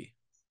dynasty.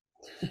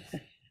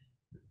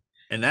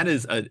 And that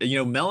is,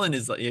 Mellon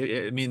is,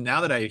 I mean,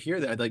 now that I hear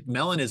that, like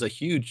Mellon is a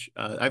huge,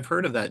 I've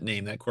heard of that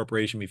name, that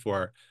corporation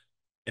before,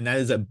 and that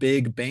is a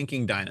big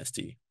banking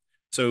dynasty.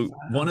 So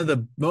one of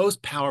the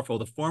most powerful,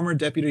 the former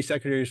Deputy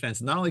Secretary of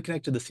Defense, not only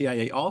connected to the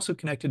CIA, also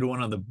connected to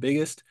one of the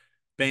biggest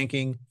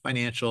banking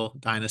financial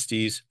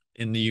dynasties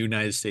in the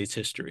United States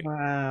history.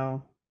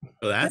 Wow.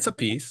 So that's a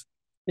piece.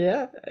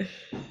 Yeah.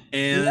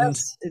 And,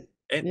 Yes.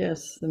 and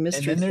Yes. The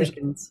mystery and then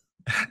thickens.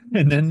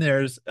 and then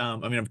there's, I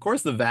mean, of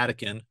course, the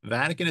Vatican.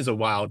 Vatican is a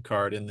wild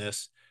card in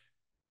this.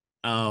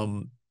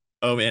 Oh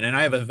man, and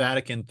I have a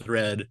Vatican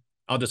thread.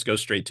 I'll just go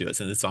straight to it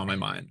since it's on my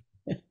mind.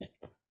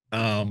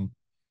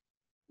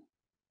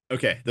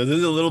 Okay, this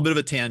is a little bit of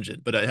a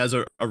tangent, but it has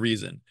a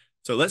reason.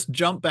 So let's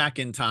jump back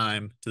in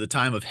time to the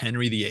time of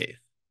Henry VIII.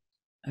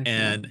 Okay.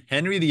 And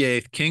Henry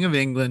VIII, King of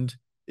England,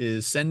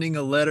 is sending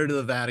a letter to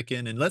the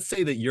Vatican. And let's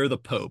say that you're the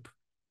Pope.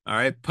 All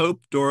right,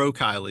 Pope Doro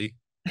Kiley.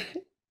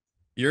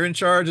 You're in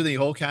charge of the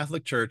whole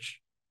Catholic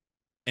Church.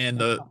 And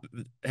the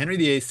Henry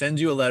VIII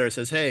sends you a letter,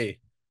 says, "Hey,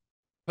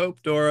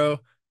 Pope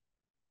Doro,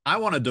 I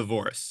want a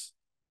divorce.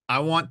 I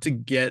want to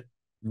get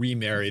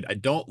remarried. I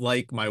don't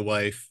like my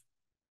wife.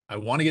 I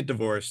want to get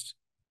divorced.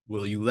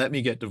 Will you let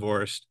me get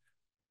divorced?"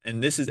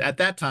 And this is at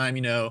that time,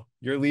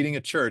 you're leading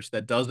a church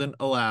that doesn't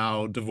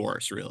allow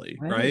divorce, really,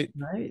 right?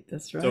 Right.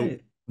 That's right. So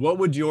what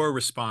would your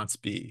response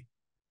be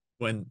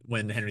when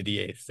Henry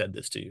VIII said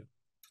this to you?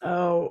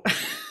 Oh,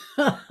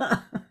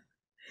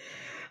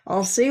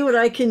 I'll see what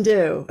I can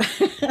do.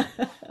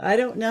 I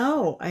don't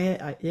know.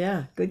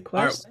 Yeah, good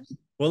All right. question.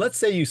 Well, let's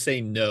say you say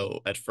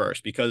no at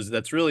first, because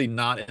that's really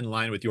not in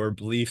line with your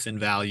beliefs and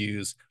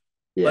values.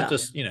 But Yeah.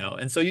 just,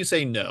 and so you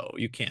say no,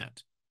 you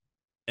can't.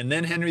 And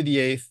then Henry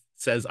VIII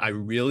says, "I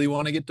really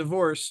want to get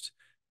divorced,"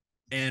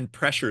 and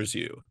pressures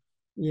you.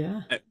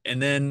 Yeah.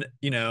 And then,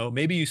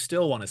 maybe you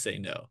still want to say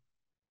no.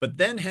 But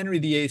then Henry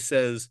VIII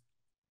says,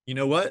 you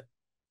know what?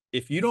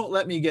 If you don't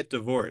let me get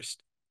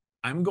divorced,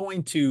 I'm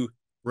going to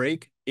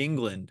break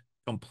England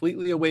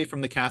completely away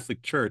from the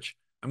Catholic Church.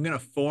 I'm going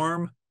to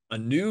form a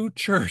new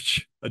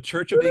church, a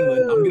Church of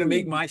England. I'm going to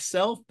make Woo!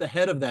 myself the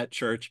head of that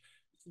church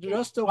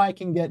just so I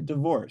can get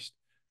divorced.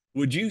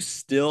 Would you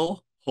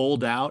still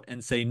hold out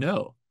and say,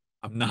 no,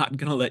 I'm not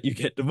going to let you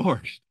get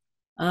divorced?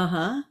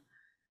 Uh-huh.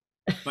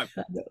 My,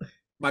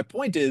 my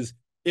point is,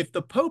 if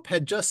the Pope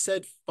had just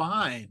said,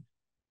 fine,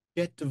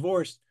 get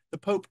divorced, the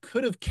Pope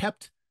could have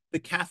kept the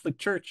Catholic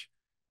Church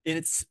in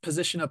its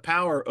position of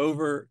power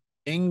over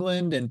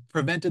England and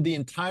prevented the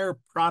entire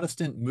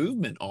Protestant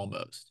movement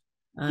almost.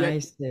 I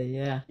Yet see.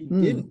 Yeah. he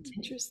Hmm. didn't.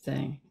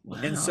 Interesting.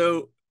 And Wow.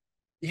 so,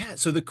 yeah,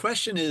 so the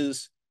question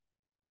is,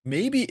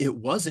 maybe it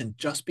wasn't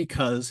just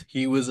because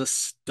he was a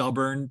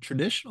stubborn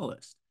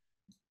traditionalist.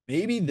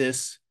 Maybe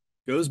this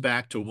goes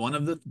back to one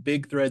of the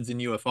big threads in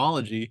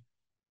ufology,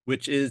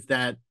 which is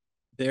that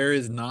there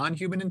is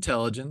non-human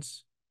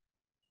intelligence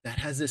that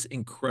has this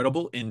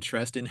incredible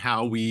interest in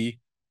how we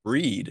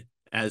breed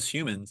as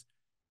humans.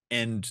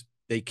 And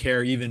they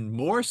care even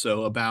more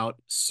so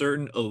about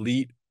certain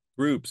elite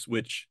groups,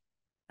 which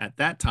at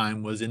that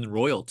time was in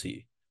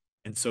royalty.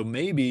 And so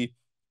maybe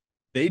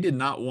they did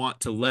not want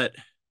to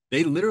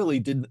they literally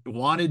did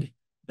wanted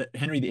that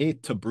Henry VIII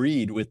to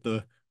breed with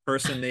the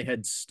person they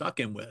had stuck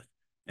him with.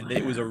 And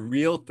it was a Wow.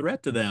 real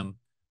threat to them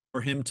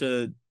for him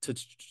to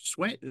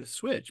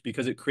switch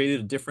because it created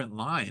a different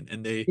line.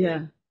 And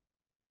Yeah.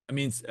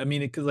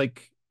 because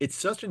like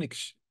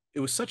it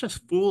was such a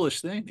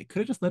foolish thing. They could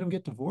have just let him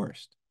get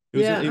divorced.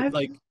 Yeah. It I've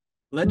like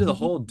led to the mhm.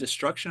 whole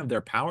destruction of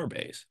their power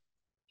base.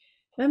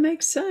 That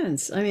makes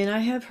sense. I mean, I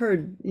have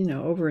heard,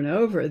 over and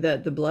over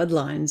that the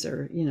bloodlines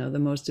are, the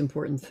most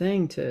important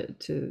thing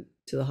to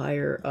the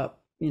higher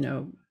up,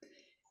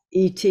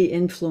 ET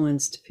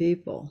influenced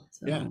people.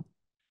 Yeah. So And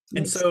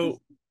makes sense.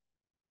 so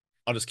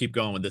I'll just keep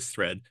going with this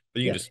thread,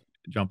 but you can Yeah. just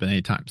jump in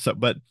anytime. So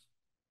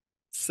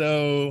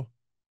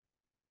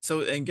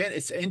so again,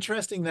 it's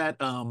interesting that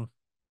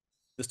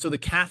so the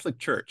Catholic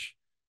Church,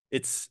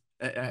 it's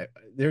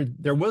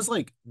there was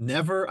like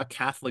never a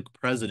Catholic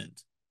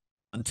president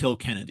until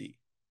Kennedy,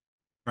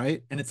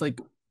 right? And it's like,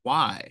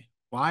 why?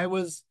 Why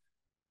was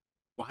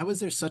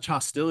there such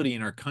hostility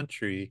in our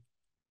country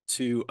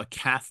to a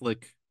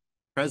Catholic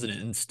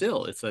president? And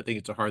still, I think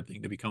it's a hard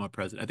thing to become a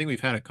president. I think we've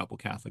had a couple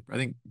Catholic. I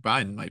think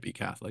Biden might be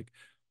Catholic,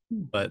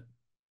 but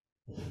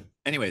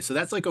anyway, so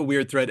that's like a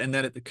weird thread, and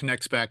then it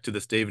connects back to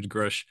this David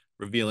Grush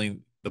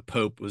revealing the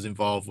Pope was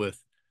involved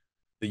with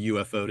the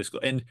UFO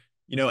disclosure. And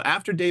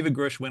after David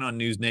Grush went on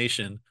News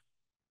Nation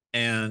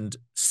and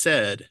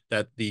said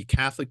that the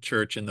Catholic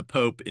Church and the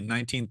Pope in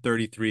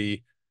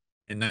 1933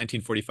 and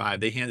 1945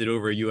 they handed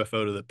over a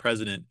UFO to the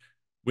president,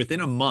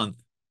 within a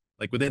month,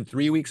 like within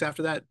 3 weeks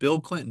after that,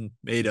 Bill Clinton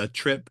made a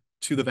trip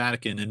to the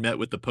Vatican and met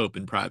with the Pope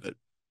in private.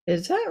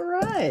 Is that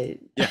right?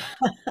 Yeah.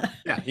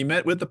 Yeah, he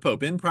met with the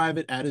Pope in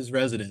private at his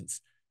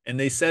residence, and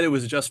they said it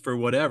was just for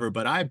whatever.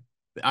 But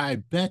I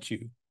bet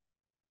you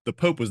the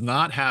Pope was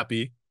not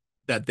happy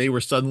that they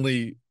were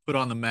suddenly put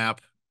on the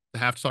map to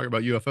have to talk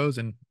about UFOs.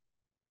 And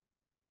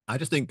I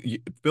just think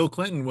Bill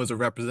Clinton was a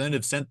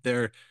representative sent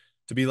there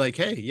to be like,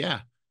 hey,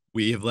 yeah,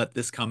 we have let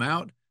this come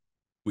out.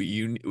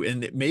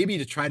 And maybe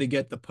to try to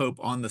get the Pope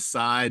on the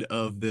side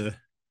of the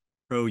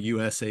pro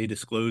USA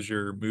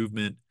disclosure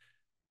movement.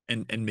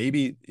 And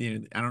maybe,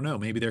 I don't know,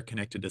 maybe they're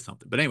connected to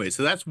something. But anyway,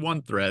 so that's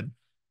one thread.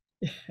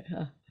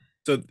 Yeah.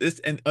 So this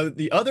and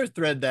the other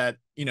thread that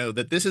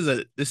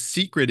that this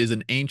secret is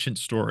an ancient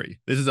story.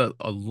 This is a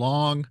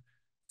long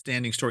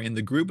standing story. In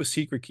the group of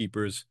secret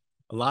keepers,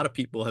 a lot of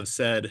people have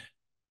said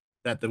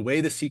that the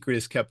way the secret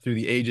is kept through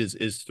the ages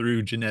is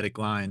through genetic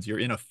lines. You're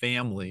in a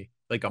family,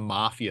 like a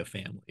mafia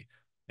family,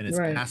 and it's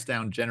Right. passed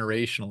down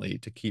generationally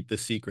to keep the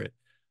secret.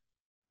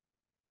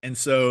 And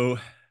so,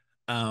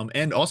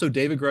 and also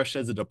David Grush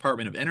says the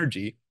Department of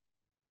Energy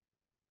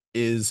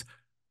is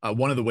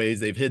one of the ways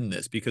they've hidden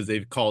this because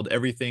they've called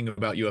everything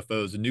about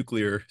UFOs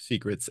nuclear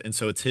secrets. And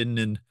so it's hidden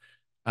in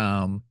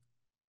um,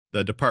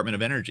 the Department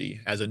of Energy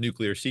as a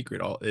nuclear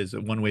secret is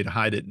one way to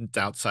hide it. And it's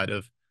outside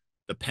of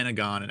the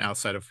Pentagon and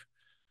outside of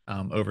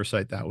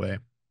oversight that way.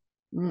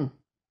 Mm.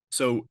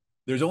 So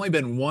there's only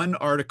been one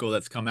article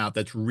that's come out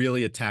that's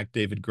really attacked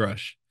David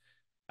Grush.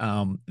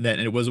 And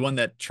it was one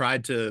that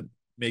tried to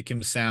make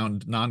him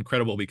sound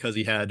non-credible because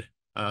he had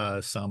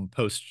some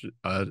post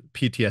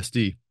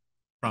PTSD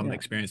from Yeah.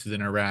 experiences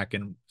in Iraq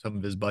and some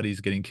of his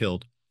buddies getting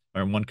killed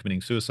or one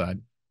committing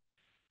suicide.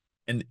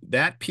 And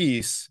that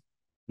piece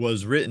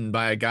was written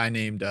by a guy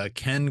named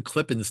Ken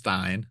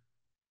Klippenstein,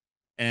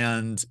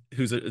 and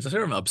who's a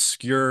sort of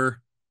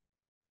obscure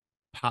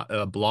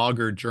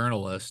blogger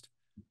journalist.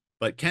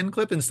 But Ken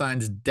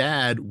Klippenstein's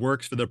dad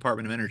works for the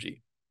Department of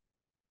Energy.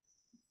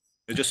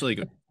 It's just like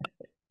an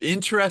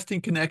interesting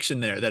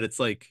connection there that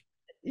it's like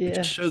it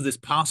just Yeah. shows this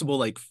possible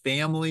like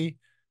family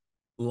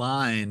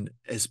line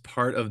as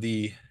part of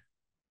the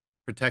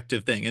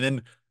protective thing. And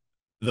then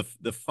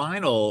the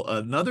final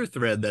another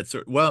thread that's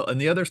well,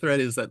 and the other thread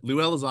is that Lou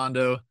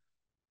Elizondo,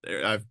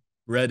 I've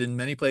read in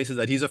many places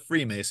that he's a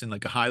Freemason,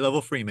 like a high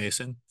level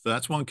Freemason. So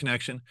that's one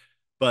connection.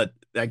 But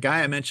that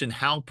guy I mentioned,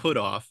 Hal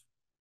Puthoff,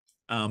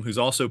 who's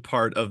also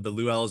part of the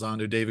Lou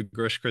Elizondo, David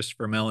Grush,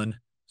 Christopher Mellon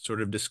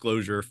sort of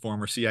disclosure,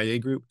 former CIA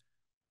group.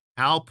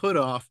 Hal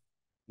Puthoff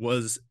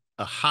was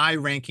a high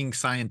ranking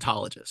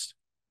Scientologist.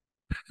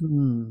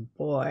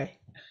 Boy.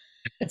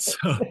 So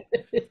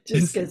It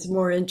just gets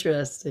more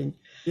interesting.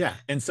 yeah.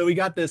 And so we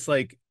got this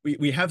like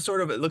we have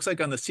sort of it looks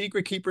like on the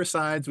secret keeper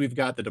sides, we've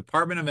got the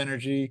Department of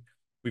Energy,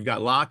 we've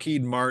got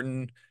Lockheed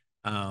Martin,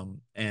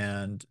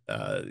 and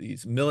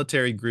these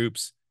military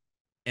groups.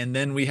 And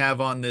then we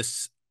have on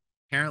this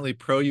apparently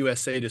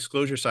pro-USA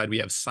disclosure side, we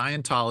have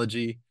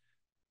Scientology,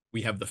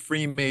 we have the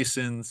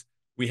Freemasons,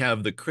 we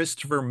have the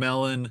Christopher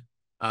Mellon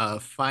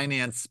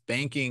finance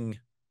banking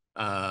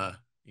uh,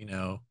 you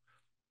know,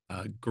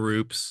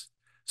 groups.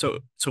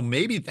 So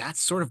maybe that's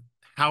sort of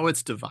how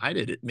it's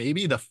divided.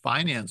 Maybe the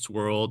finance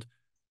world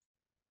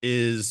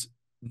is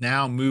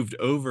now moved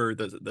over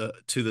the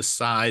to the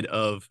side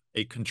of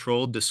a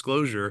controlled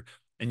disclosure,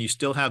 and you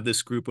still have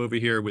this group over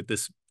here with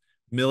this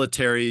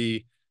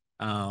military,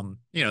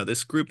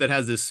 this group that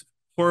has this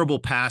horrible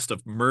past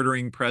of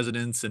murdering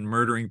presidents and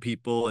murdering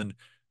people and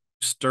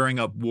stirring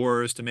up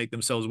wars to make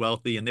themselves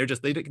wealthy, and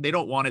they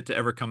don't want it to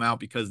ever come out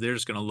because they're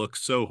just going to look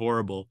so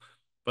horrible.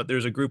 But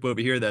there's a group over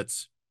here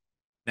that's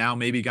now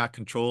maybe got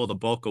control of the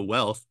bulk of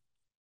wealth.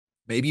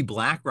 Maybe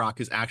BlackRock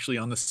is actually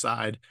on the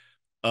side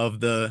of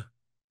the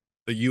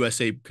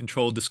USA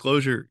controlled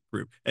disclosure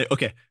group.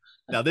 Okay,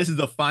 now this is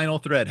the final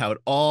thread, how it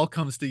all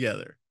comes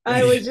together.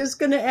 I was just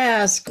going to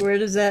ask, where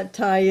does that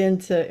tie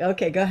into?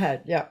 Okay, go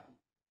ahead. Yeah.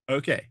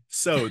 Okay,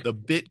 so the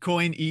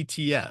Bitcoin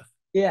ETF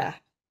Yeah.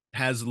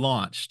 has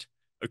launched.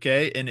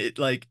 Okay, and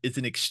it's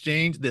an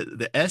exchange.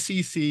 The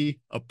SEC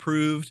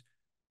approved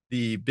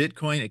the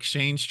Bitcoin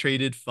exchange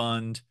traded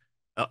fund.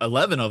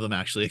 11 of them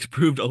actually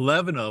approved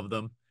 11 of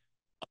them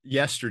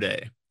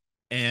yesterday,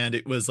 and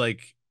it was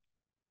like,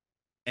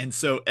 and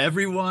so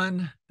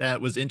everyone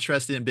that was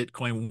interested in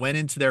Bitcoin went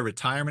into their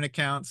retirement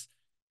accounts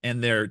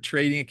and their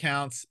trading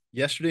accounts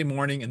yesterday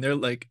morning, and they're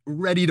like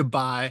ready to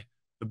buy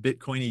the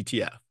Bitcoin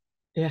ETF.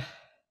 Yeah.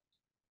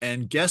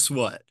 And guess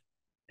what?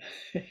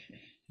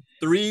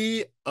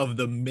 Three of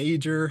the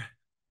major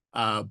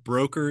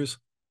brokers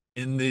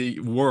in the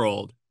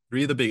world,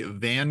 three of the big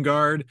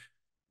Vanguard,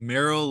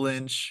 Merrill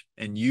Lynch,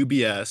 and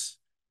UBS,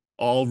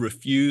 all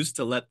refused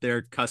to let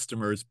their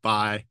customers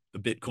buy the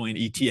Bitcoin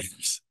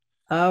ETFs.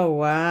 Oh,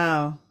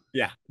 wow.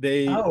 Yeah,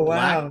 Oh,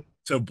 wow.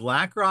 so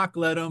BlackRock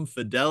let them,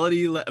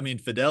 Fidelity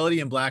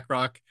and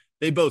BlackRock,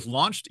 they both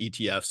launched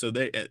ETFs, so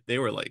they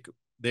were like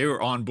they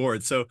were on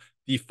board. So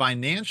the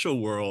financial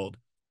world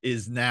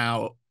is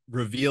now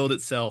revealed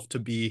itself to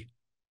be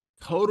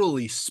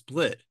totally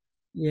split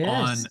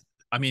on, Yes.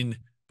 I mean,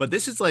 but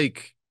this is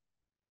like,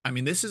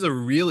 this is a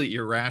really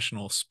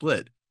irrational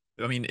split.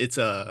 I mean, it's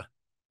a,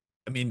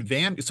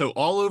 so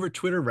all over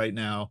Twitter right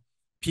now,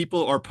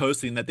 people are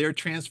posting that they're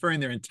transferring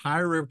their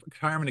entire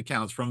retirement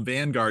accounts from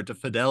Vanguard to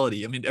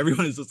Fidelity. I mean,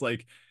 everyone is just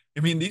like,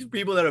 these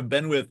people that have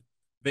been with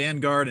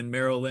Vanguard and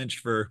Merrill Lynch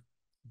for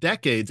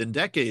decades and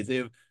decades, they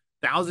have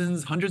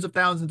thousands, hundreds of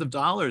thousands of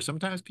dollars.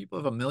 Sometimes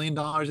people have $1 million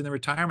in their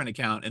retirement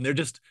account, and they're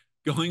just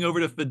going over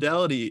to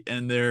Fidelity,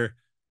 and they're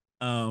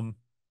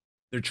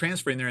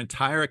transferring their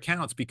entire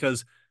accounts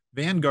because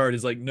Vanguard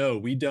is like, no,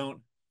 we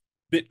don't.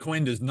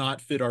 Bitcoin does not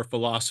fit our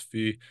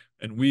philosophy,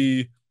 and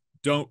we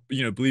don't,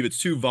 believe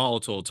it's too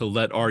volatile to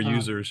let our Wow.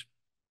 users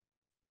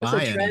It's a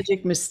buy any.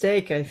 tragic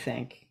mistake, I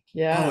think. Oh,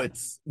 Yeah.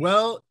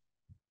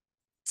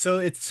 so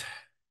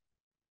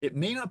it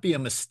may not be a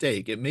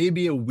mistake. It may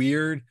be a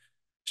weird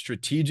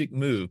strategic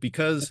move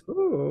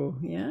Ooh,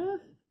 yeah.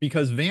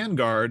 because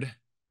Vanguard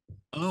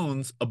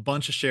owns a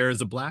bunch of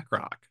shares of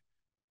BlackRock.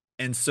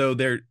 And so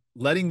they're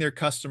letting their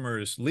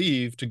customers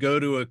leave to go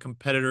to a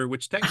competitor,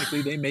 which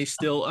technically they may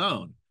still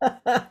own.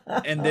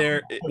 And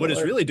what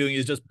it's really doing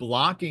is just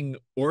blocking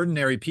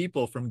ordinary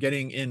people from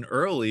getting in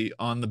early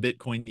on the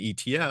Bitcoin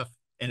ETF.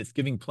 And it's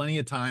giving plenty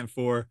of time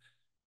for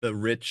the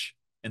rich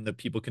and the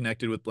people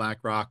connected with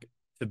BlackRock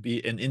to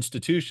be in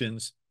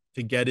institutions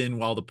to get in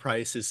while the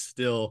price is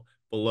still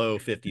below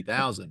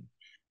 50,000.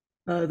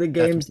 The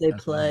games they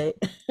play.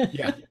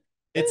 Yeah.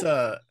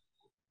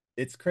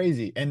 It's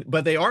crazy.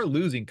 But they are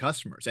losing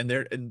customers, and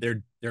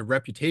their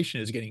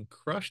reputation is getting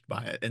crushed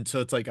by it. And so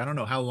it's like, I don't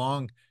know how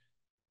long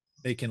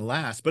they can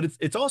last, but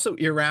it's also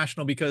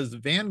irrational because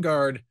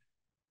Vanguard,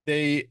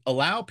 they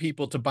allow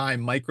people to buy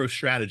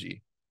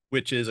MicroStrategy,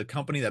 which is a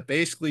company that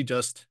basically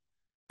just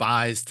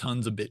buys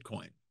tons of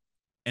Bitcoin.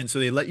 And so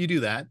they let you do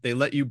that. They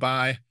let you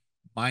buy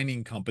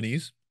mining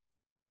companies,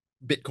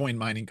 Bitcoin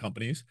mining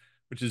companies,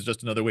 which is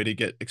just another way to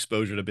get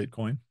exposure to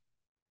Bitcoin.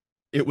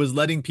 It was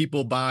letting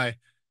people buy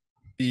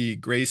the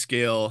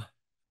Grayscale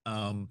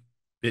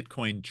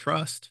Bitcoin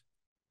Trust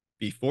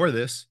before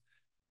this.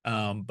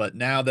 But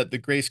now that the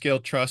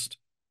Grayscale Trust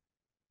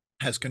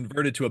has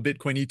converted to a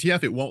Bitcoin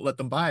ETF, it won't let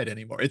them buy it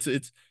anymore. It's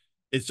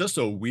just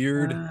a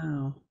weird,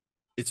 Wow.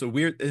 it's a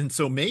weird, and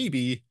so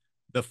maybe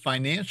the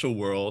financial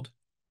world,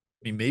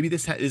 I mean, maybe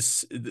this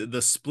is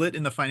the split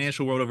in the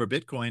financial world over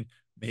Bitcoin.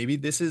 Maybe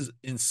this is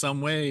in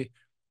some way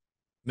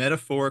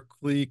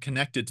metaphorically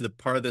connected to the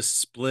part of this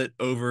split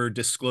over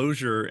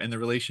disclosure and the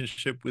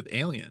relationship with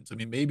aliens. I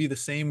mean, maybe the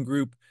same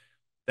group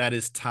that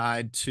is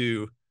tied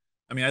to,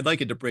 I mean, I'd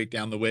like it to break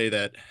down the way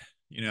that,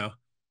 if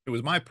it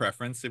was my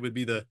preference, it would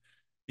be the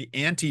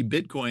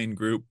anti-Bitcoin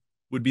group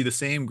would be the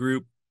same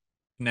group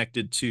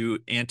connected to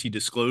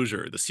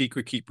anti-disclosure, the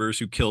secret keepers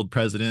who killed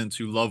presidents,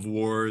 who love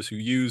wars, who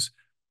use,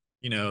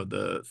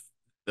 the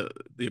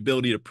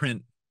ability to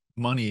print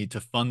money to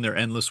fund their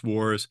endless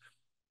wars.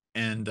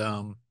 And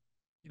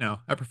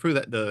I prefer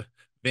that the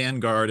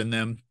Vanguard and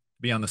them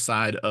be on the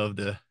side of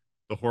the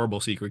horrible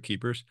secret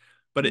keepers.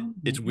 But Oh my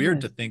it's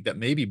weird to goodness. think that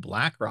maybe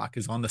BlackRock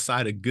is on the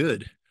side of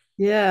good.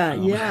 Yeah,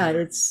 Um, yeah,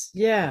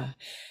 yeah.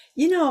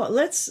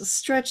 Let's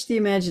stretch the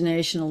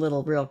imagination a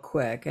little real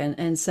quick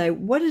and say,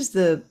 what is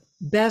the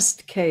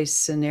best case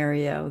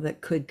scenario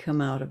that could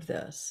come out of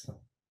this?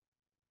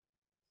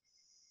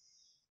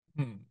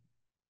 hmm.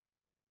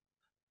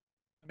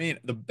 I mean,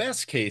 the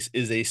best case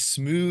is a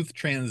smooth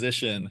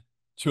transition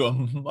to a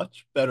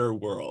much better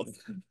world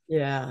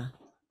Yeah.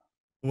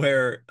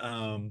 where,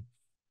 you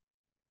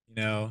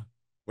know,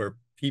 where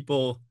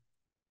people,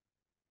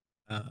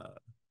 uh,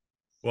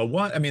 well,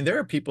 one, I mean, there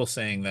are people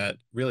saying that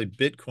really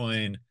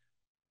Bitcoin,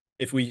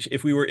 if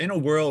we were in a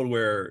world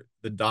where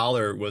the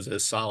dollar was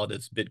as solid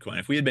as Bitcoin,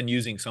 if we had been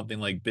using something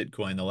like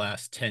Bitcoin the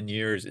last 10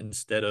 years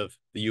instead of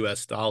the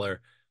US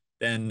dollar,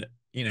 then,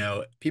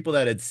 people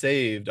that had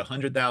saved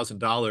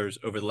 $100,000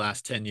 over the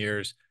last 10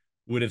 years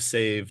would have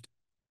saved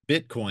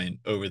Bitcoin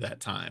over that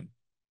time.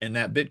 And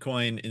that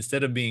Bitcoin,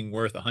 instead of being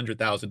worth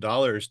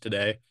 $100,000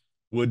 today,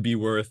 would be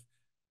worth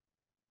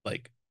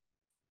like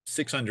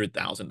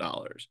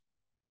 $600,000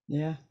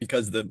 Yeah.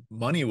 because the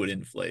money would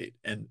inflate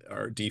and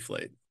or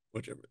deflate,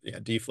 whichever, yeah,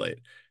 deflate.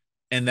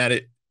 And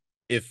that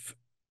if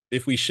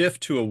if we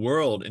shift to a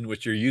world in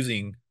which you're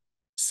using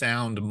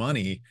sound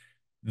money,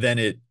 then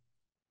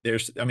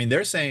I mean,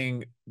 they're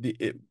saying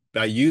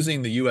by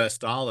using the US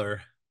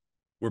dollar,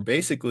 we're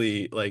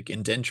basically like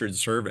indentured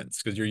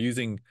servants because you're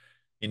using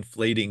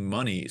inflating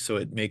money, so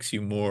it makes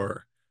you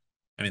more.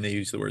 I mean, they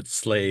use the word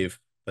slave,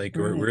 like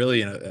we're Right.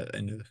 really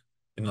in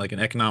like an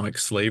economic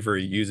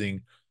slavery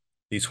using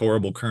these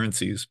horrible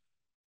currencies.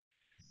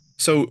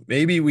 So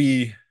maybe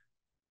we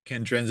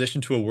can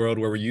transition to a world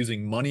where we're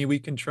using money we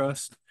can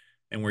trust,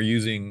 and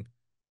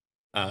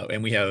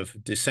and we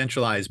have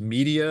decentralized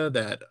media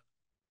that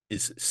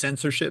is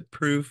censorship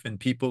proof, and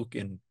people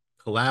can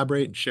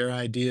collaborate and share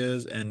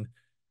ideas, and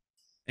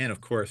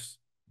of course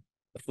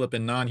the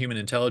flipping non-human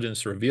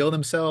intelligence reveal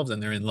themselves,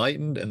 and they're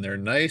enlightened and they're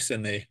nice,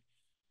 and we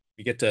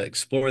get to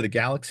explore the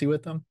galaxy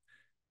with them.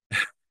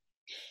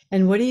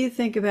 And what do you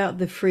think about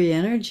the free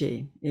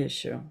energy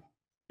issue?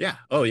 Yeah.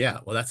 Oh, yeah.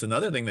 Well, that's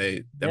another thing I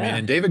mean, Yeah.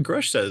 and David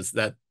Grush says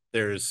that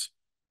there's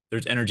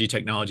energy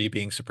technology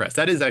being suppressed.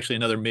 That is actually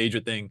another major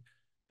thing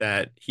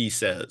that he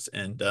says.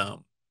 And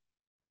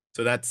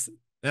so that's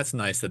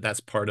nice that that's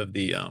part of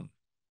the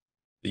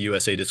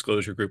USA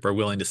Disclosure Group are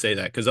willing to say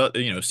that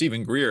because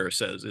Stephen Greer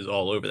says is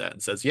all over that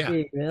and says, yeah,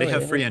 He they really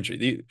have free is. entry.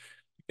 You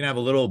can have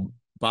a little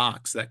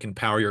box that can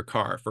power your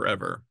car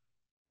forever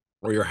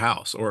or your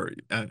house, or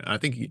I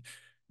think he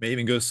may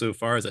even go so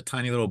far as a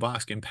tiny little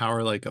box can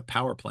power like a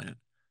power plant.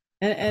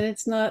 And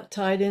it's not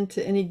tied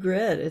into any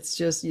grid. It's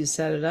just you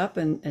set it up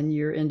and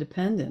you're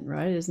independent,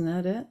 right? Isn't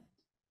that it?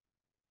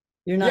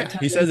 You're not Yeah,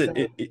 tied he says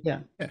into, yeah,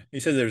 yeah, he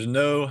says there's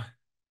no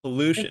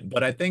pollution,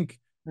 but I think,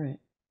 right.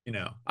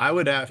 I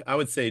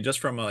would say just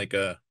from like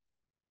a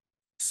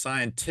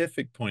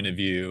scientific point of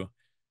view,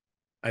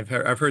 I've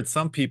heard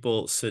some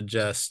people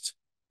suggest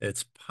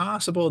it's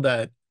possible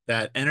that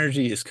that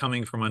energy is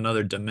coming from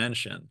another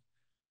dimension.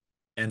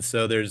 And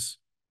so there's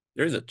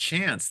a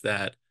chance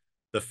that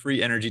the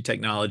free energy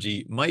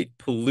technology might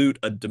pollute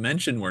a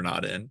dimension we're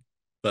not in.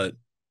 But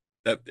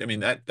that I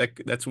mean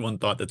that's one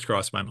thought that's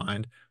crossed my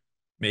mind.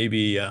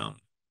 Maybe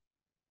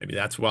maybe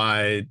that's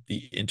why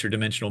the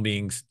interdimensional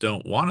beings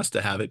don't want us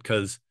to have it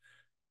because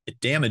it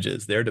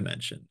damages their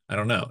dimension. I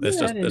don't know.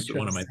 Isn't that That's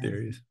one of my interesting?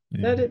 theories.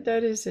 Yeah.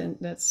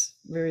 That's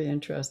very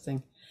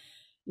interesting.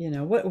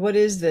 What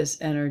is this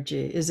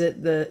energy? Is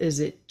it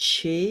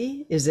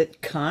chi? Is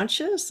it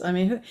conscious? I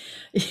mean,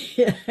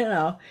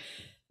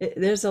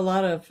 there's a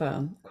lot of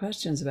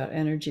questions about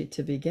energy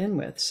to begin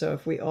with. So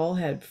if we all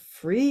had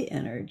free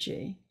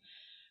energy,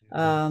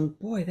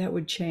 boy, that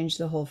would change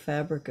the whole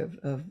fabric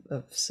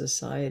of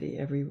society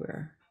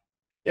everywhere.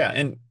 Yeah,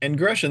 and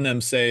Gresh and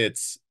them say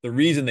it's the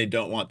reason they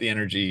don't want the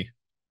energy,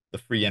 the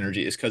free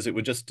energy, is because it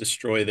would just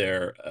destroy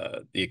their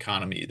the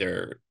economy,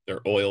 their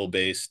oil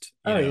based,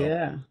 Oh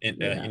yeah,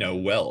 yeah,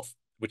 wealth,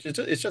 which is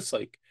it's just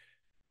like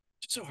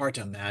it's so hard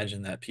to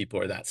imagine that people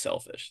are that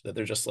selfish, that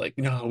they're just like,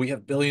 no, we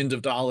have billions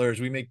of dollars,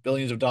 we make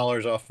billions of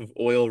dollars off of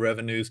oil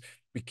revenues,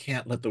 we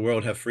can't let the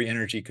world have free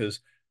energy because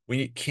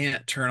we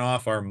can't turn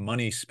off our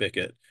money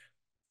spigot.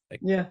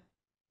 Like, yeah, oh,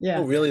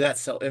 yeah. really? That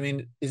self? I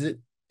mean, do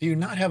you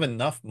not have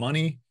enough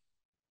money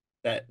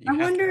that you I have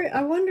to. wonder,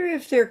 I wonder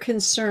if they're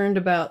concerned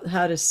about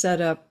how to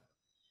set up,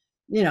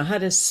 how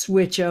to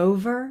switch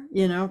over,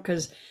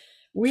 because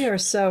we are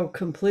so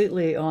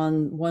completely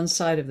on one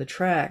side of the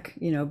track,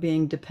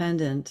 being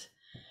dependent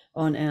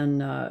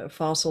on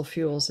fossil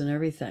fuels and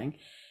everything.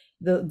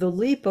 The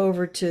leap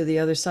over to the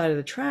other side of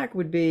the track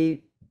would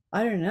be,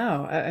 I don't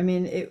know. I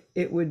mean,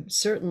 it would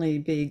certainly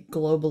be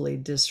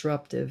globally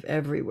disruptive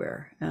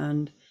everywhere.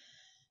 And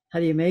how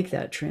do you make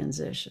that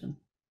transition?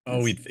 Oh,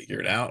 That's we'd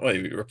figure it out.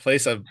 Like, we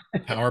replace a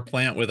power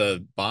plant with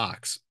a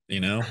box, you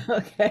know?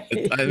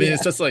 okay. I mean,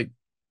 it's Yeah. just like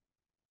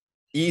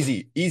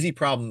easy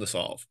problem to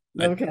solve.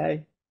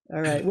 Okay.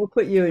 All right. We'll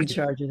put you in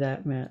charge of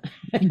that, Matt.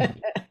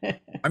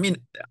 I mean,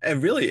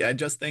 I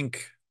just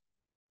think,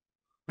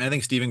 I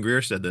think Stephen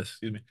Greer said this,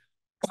 excuse me,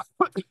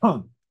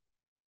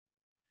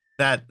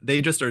 that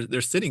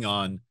they're sitting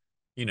on,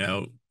 you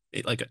know,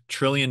 like $1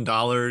 trillion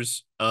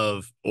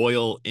of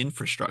oil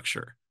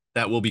infrastructure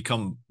that will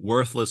become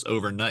worthless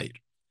overnight.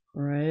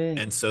 Right.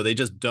 And so they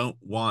just don't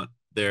want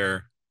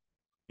their,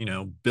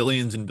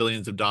 billions and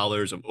billions of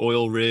dollars of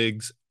oil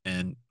rigs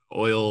and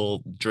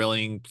oil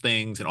drilling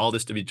things and all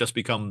this to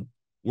become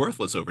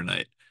worthless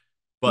overnight.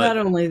 Not But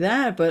only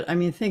that, but I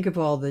mean, think of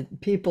all the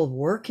people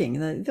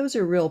working. Those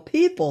are real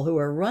people who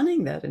are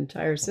running that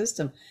entire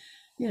system.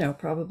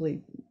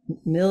 Probably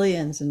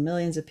millions and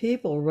millions of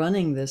people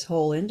running this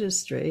whole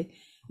industry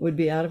would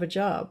be out of a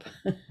job.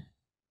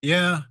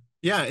 yeah,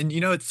 yeah, and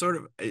it's sort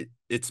of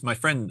it's my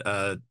friend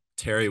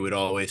Terry would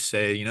always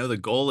say, the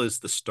goal is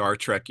the Star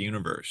Trek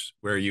universe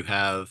where you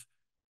have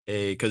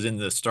because in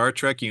the Star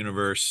Trek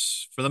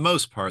universe, for the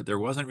most part, there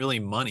wasn't really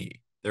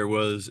money. There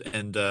was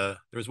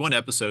one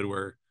episode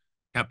where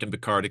Captain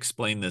Picard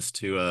explained this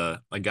to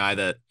a guy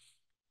that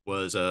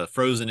was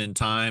frozen in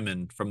time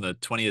and from the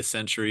 20th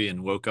century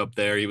and woke up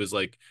there. He was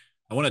like,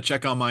 I want to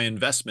check on my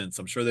investments.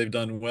 I'm sure they've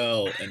done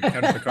well. And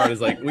Captain Picard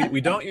is like,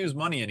 we don't use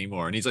money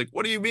anymore. And he's like,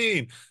 what do you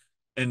mean?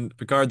 And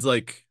Picard's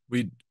like,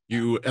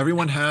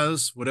 everyone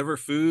has whatever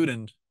food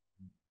and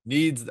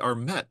needs are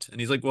met. And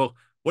he's like, well,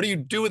 what do you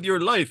do with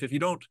your life if you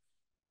don't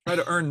try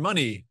to earn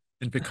money?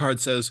 And Picard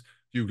says,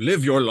 you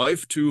live your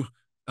life to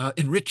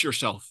enrich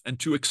yourself and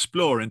to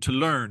explore and to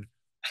learn.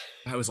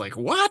 I was like,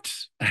 what?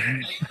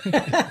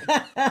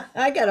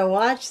 I gotta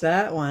watch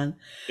that one.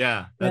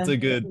 Yeah, that's Yeah, a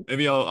good.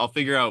 Maybe I'll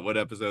figure out what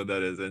episode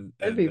that is, that'd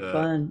and be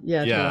fun.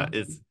 Yeah, to yeah,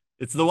 watch.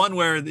 it's the one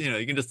where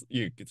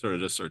you can sort of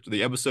just search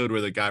the episode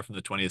where the guy from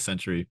the 20th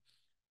century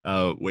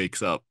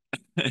wakes up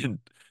and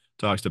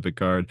talks to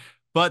Picard.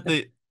 But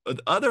the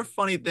other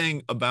funny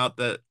thing about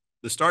the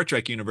Star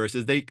Trek universe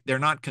is they're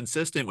not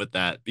consistent with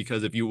that,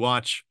 because if you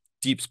watch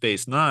Deep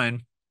Space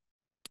Nine,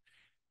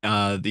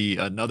 the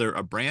another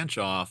a branch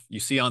off, you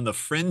see on the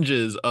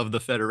fringes of the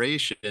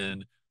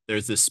Federation,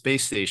 there's this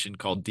space station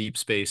called Deep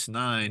Space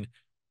Nine,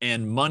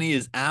 and money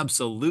is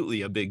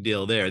absolutely a big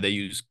deal there. They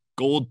use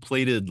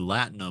gold-plated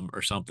latinum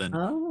or something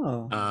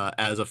Oh,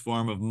 as a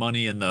form of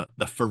money, and the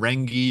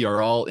Ferengi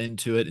are all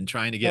into it and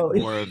trying to get oh,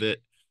 more of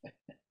it.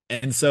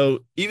 And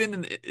so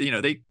even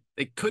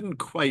they couldn't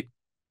quite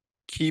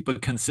keep a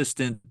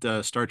consistent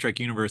Star Trek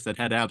universe that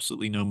had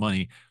absolutely no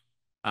money.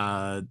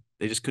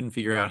 They just couldn't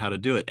figure out how to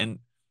do it, and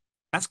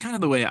that's kind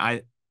of the way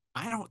I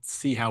don't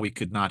see how we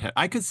could not have.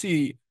 I could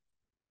see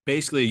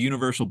basically a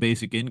universal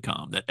basic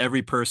income that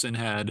every person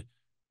had,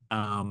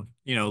 a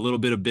little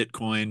bit of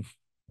Bitcoin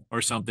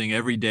or something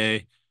every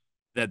day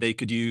that they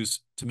could use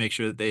to make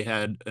sure that they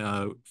had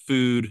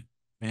food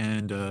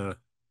and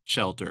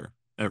shelter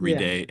every yeah,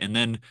 day. And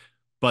then,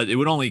 but it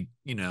would only,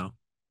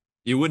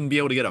 you wouldn't be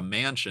able to get a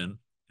mansion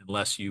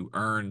unless you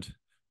earned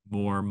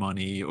more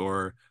money,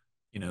 or,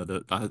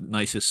 the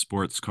nicest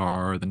sports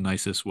car or the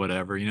nicest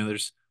whatever.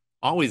 There's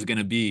always going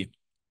to be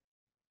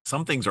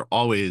some things are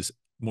always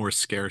more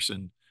scarce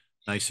and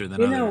nicer than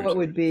You know what others.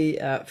 would be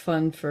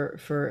fun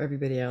for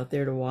everybody out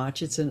there to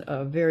watch? It's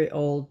a very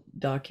old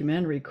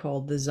documentary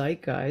called The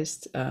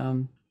Zeitgeist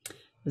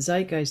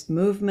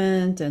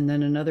Movement, and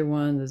then another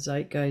one, The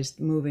Zeitgeist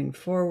Moving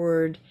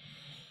Forward.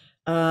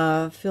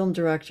 Film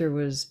director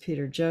was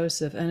Peter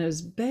Joseph, and it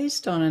was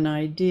based on an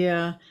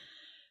idea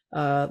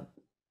uh,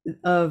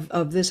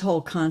 of this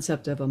whole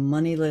concept of a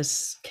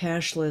moneyless,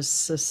 cashless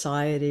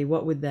society.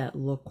 What would that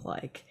look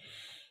like?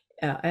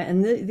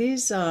 And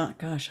these,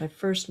 gosh, I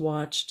first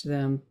watched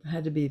them,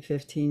 had to be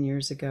 15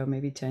 years ago,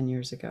 maybe 10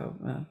 years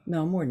ago.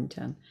 No, more than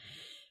 10.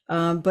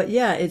 But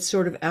yeah, it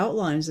sort of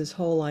outlines this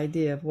whole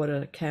idea of what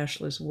a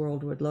cashless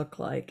world would look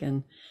like.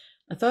 And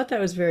I thought that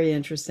was very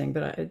interesting,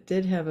 but I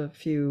did have a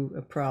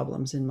few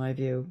problems in my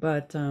view.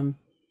 But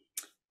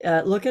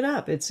look it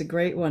up. It's a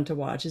great one to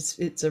watch.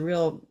 It's a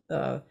real,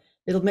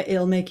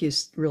 it'll make you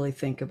really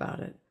think about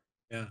it.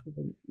 Yeah.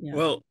 Yeah.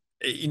 Well,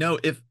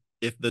 if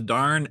the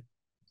darn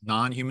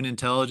non-human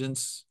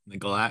intelligence, the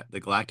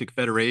Galactic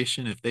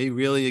Federation, if they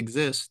really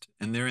exist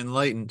and they're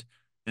enlightened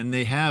and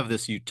they have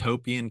this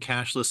utopian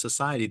cashless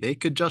society, they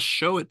could just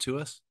show it to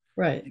us.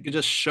 Right. They could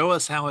just show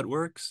us how it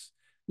works.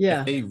 If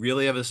Yeah. they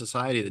really have a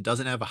society that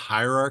doesn't have a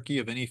hierarchy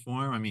of any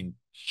form, I mean,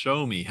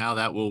 show me how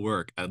that will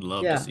work. I'd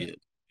love to Yeah. see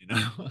it, you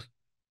know?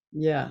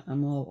 Yeah,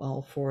 I'm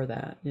all for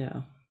that.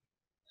 Yeah.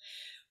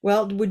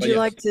 Well, would But you yes,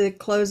 like to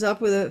close up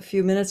with a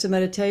few minutes of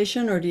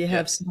meditation, or do you yeah.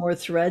 have some more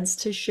threads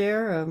to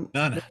share?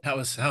 No, that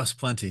was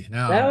plenty.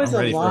 Now That was I'm a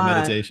ready for a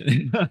lot.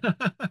 meditation.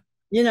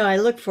 I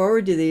look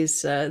forward to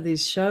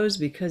these shows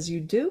because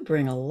you do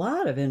bring a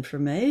lot of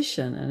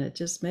information, and it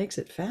just makes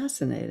it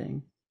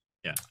fascinating.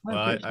 Yeah. I Well,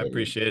 I appreciate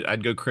appreciate it.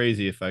 I'd go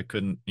crazy if I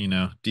couldn't,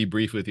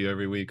 debrief with you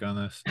every week on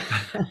this.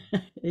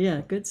 it.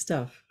 Yeah, good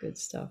stuff. Good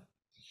stuff.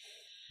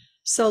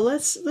 So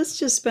let's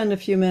just spend a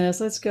few minutes.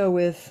 Let's go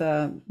with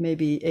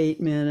maybe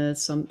 8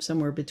 minutes,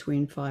 somewhere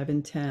between 5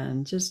 and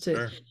 10,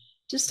 Sure.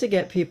 just to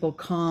get people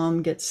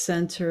calm, get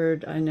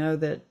centered. I know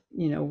that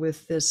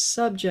with this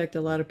subject,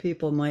 a lot of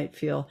people might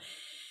feel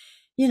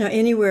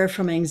anywhere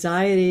from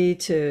anxiety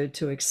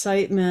to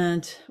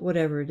excitement,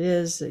 whatever it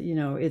is.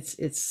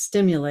 It's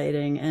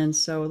stimulating, and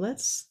so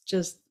let's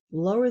just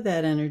lower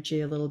that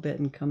energy a little bit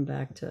and come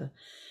back to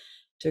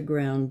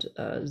ground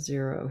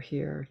zero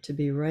here, to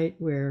be right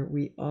where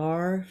we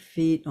are,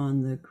 feet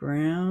on the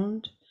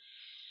ground,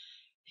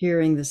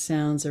 hearing the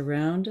sounds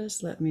around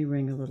us. Let me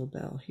ring a little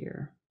bell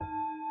here.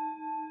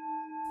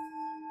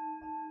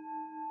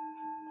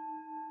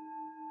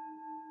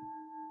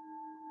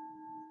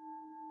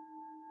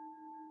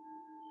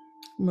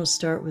 We'll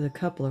start with a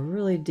couple of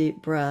really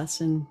deep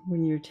breaths. And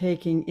when you're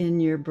taking in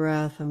your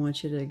breath, I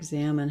want you to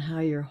examine how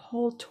your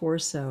whole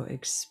torso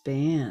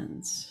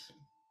expands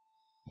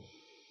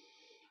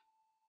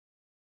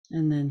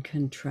and then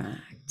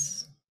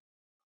contracts,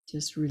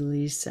 just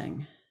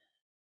releasing.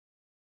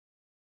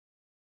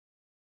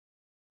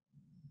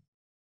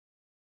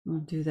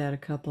 We'll do that a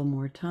couple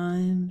more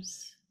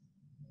times.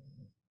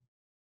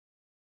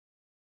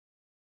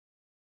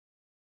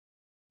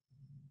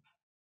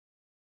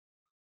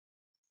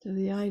 So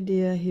the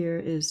idea here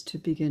is to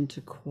begin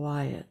to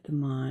quiet the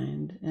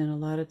mind. And a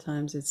lot of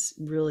times it's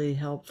really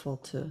helpful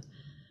to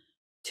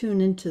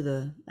tune into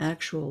the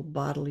actual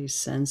bodily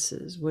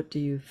senses. What do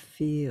you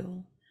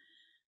feel?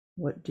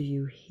 What do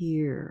you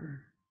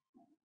hear?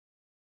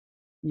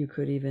 You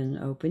could even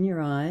open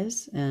your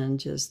eyes and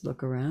just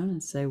look around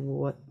and say,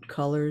 what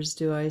colors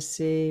do I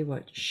see?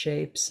 What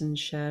shapes and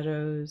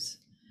shadows?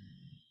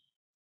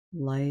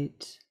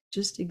 Light.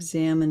 Just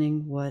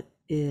examining what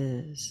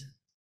is.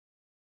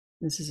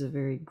 This is a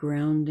very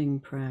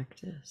grounding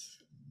practice.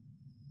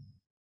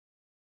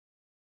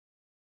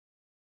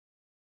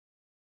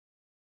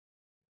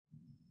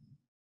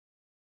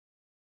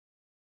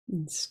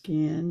 And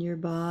scan your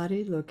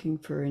body, looking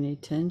for any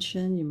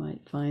tension. You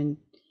might find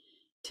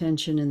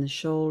tension in the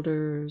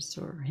shoulders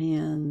or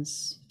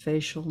hands,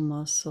 facial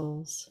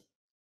muscles.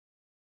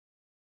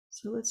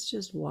 So let's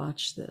just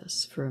watch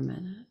this for a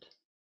minute.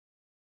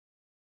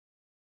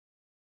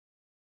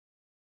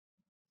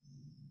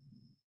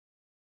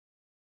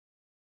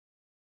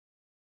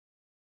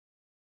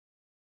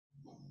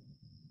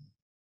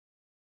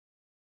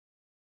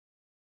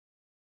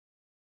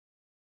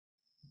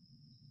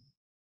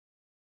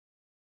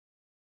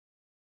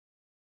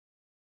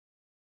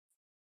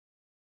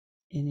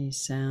 Any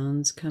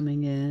sounds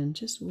coming in,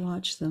 just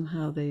watch them,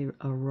 how they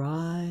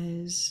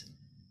arise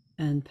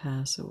and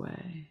pass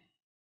away.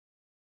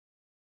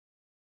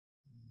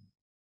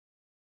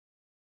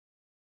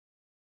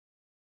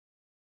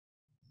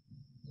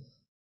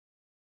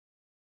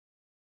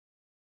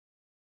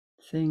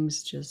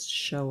 Things just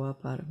show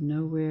up out of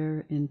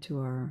nowhere into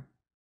our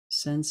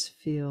sense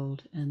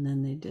field, and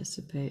then they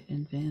dissipate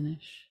and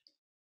vanish.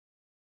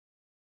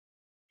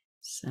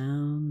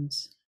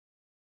 Sounds,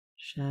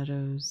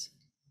 shadows,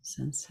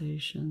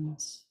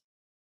 sensations.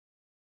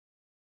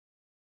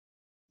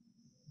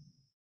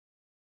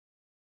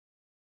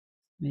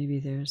 Maybe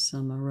there's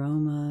some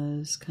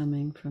aromas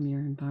coming from your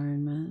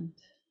environment.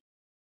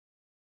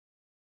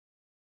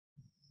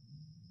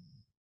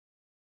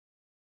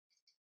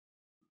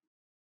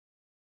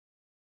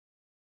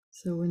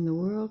 So when the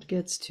world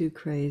gets too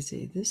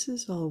crazy, this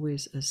is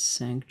always a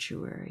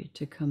sanctuary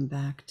to come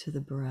back to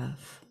the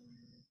breath.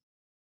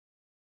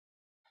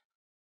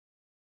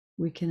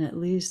 We can at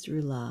least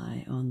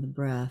rely on the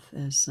breath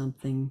as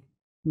something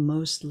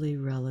mostly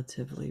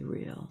relatively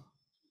real,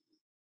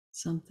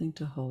 something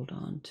to hold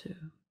on to,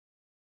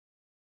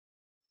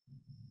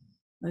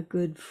 a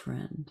good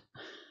friend.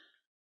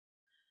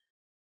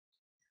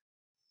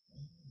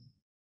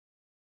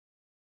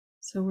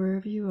 So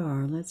wherever you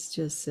are, let's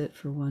just sit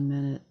for 1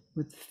 minute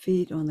with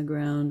feet on the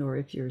ground, or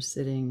if you're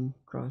sitting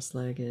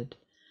cross-legged,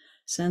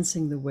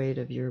 sensing the weight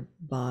of your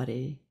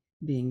body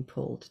being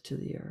pulled to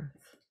the earth.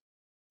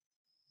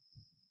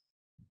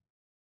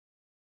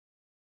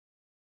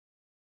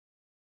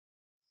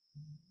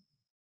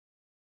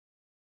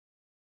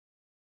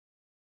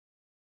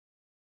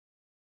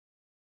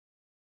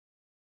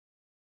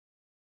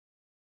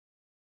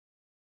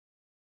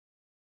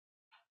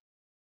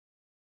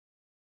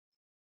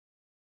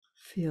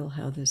 Feel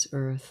how this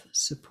earth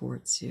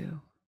supports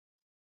you.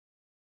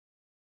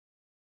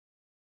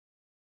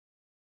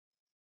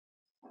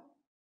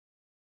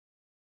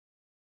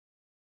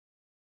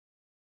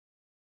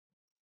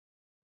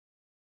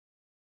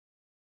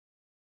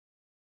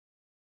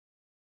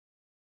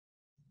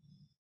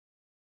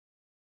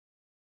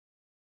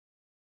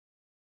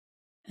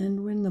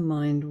 And when the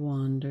mind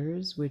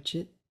wanders, which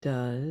it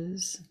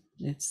does,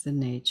 it's the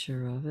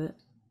nature of it,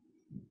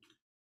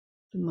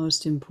 the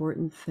most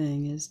important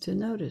thing is to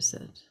notice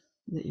it,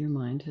 that your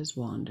mind has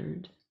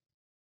wandered.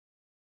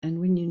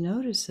 And when you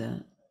notice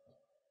it,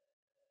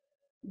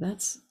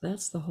 that's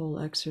the whole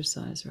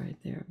exercise right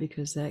there,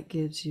 because that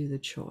gives you the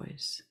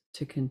choice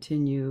to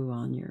continue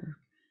on your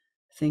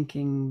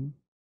thinking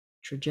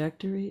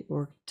trajectory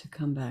or to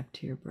come back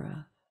to your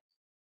breath.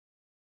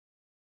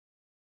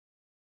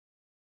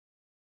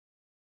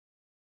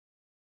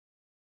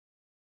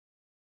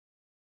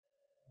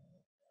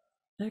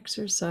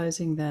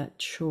 Exercising that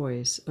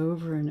choice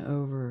over and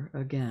over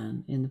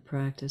again in the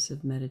practice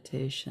of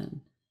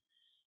meditation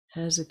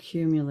has a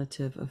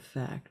cumulative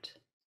effect,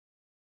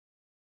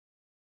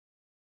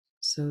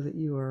 so that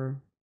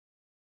your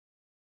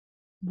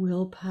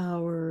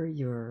willpower,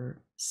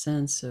 your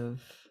sense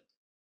of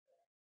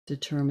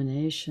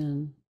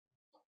determination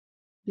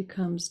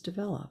becomes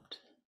developed.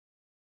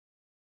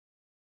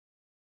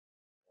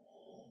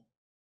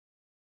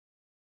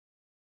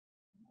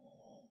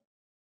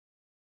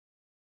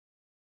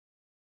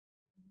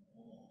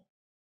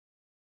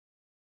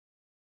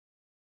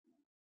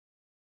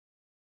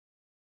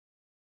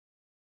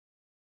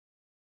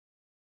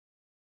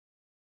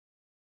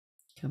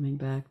 Coming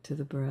back to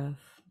the breath,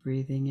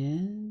 breathing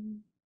in,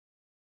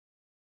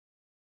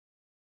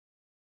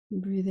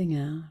 breathing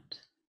out.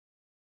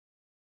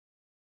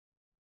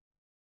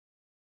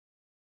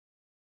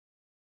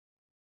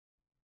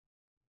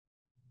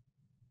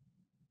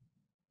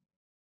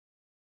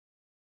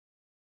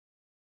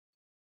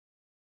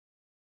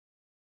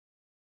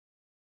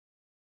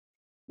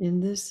 In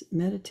this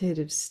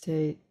meditative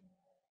state,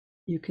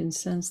 you can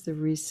sense the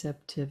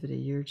receptivity.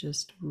 You're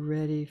just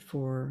ready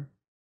for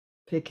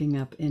picking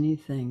up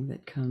anything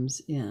that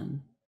comes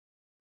in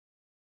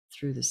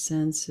through the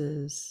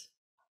senses,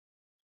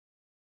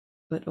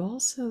 but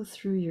also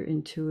through your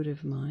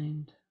intuitive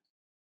mind.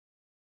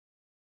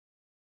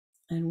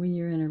 And when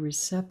you're in a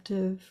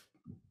receptive,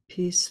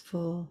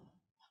 peaceful,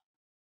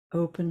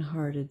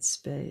 open-hearted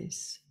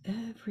space,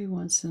 every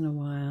once in a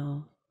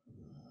while,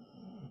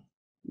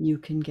 you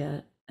can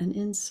get an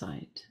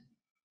insight.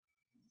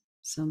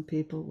 Some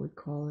people would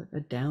call it a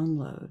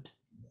download,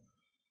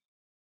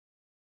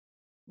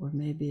 or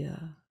maybe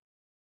a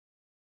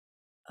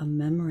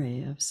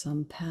memory of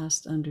some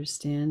past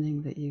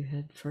understanding that you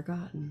had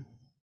forgotten.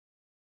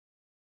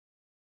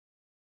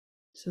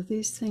 So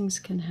these things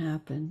can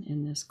happen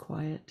in this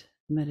quiet,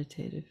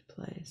 meditative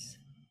place.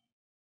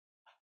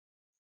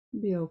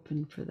 Be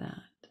open for that.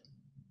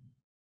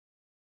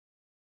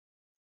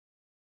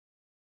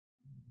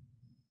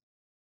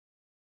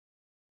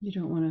 You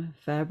don't want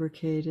to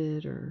fabricate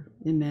it or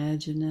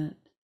imagine it.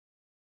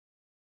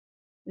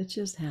 It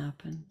just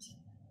happens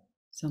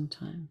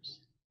sometimes.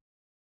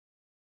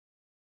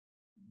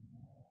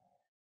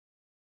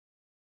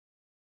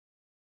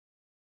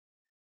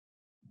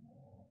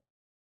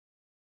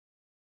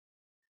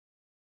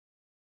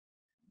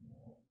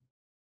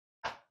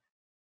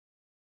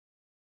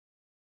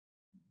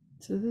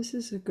 So this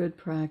is a good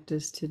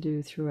practice to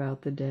do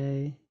throughout the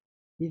day,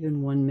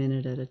 even 1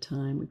 minute at a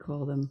time. We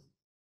call them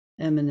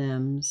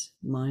M&Ms,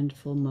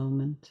 mindful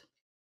moment.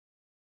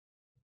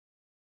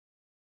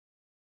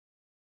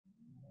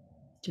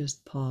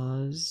 Just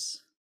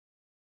pause.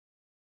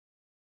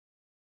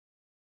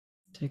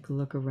 Take a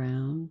look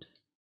around.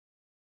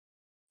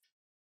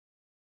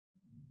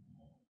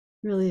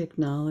 Really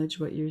acknowledge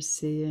what you're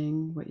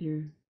seeing, what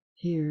you're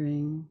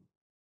hearing,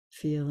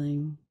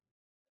 feeling,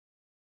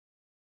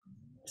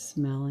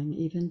 smelling,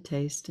 even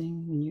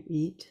tasting when you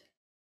eat.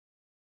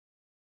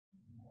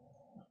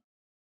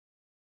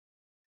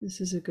 This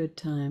is a good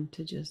time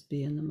to just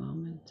be in the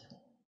moment.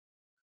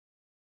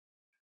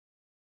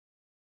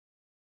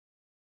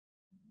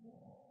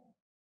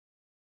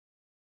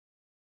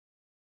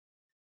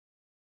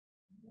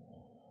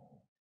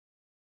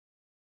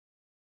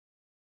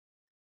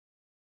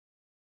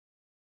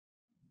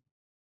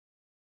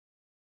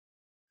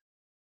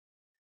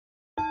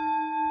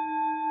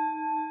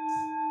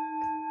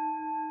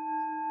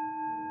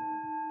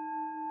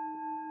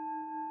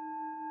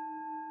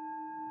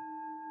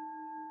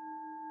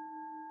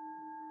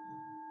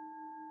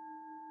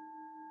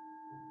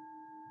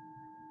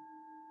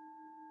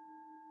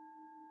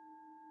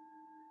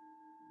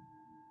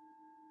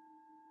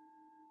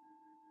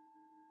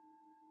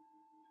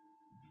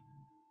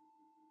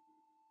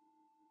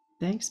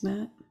 Thanks,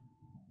 Matt.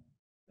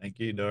 Thank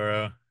you,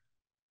 Doro.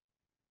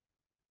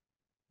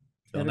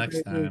 Till Have a next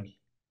great time. week.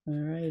 All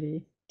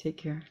righty. Take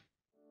care.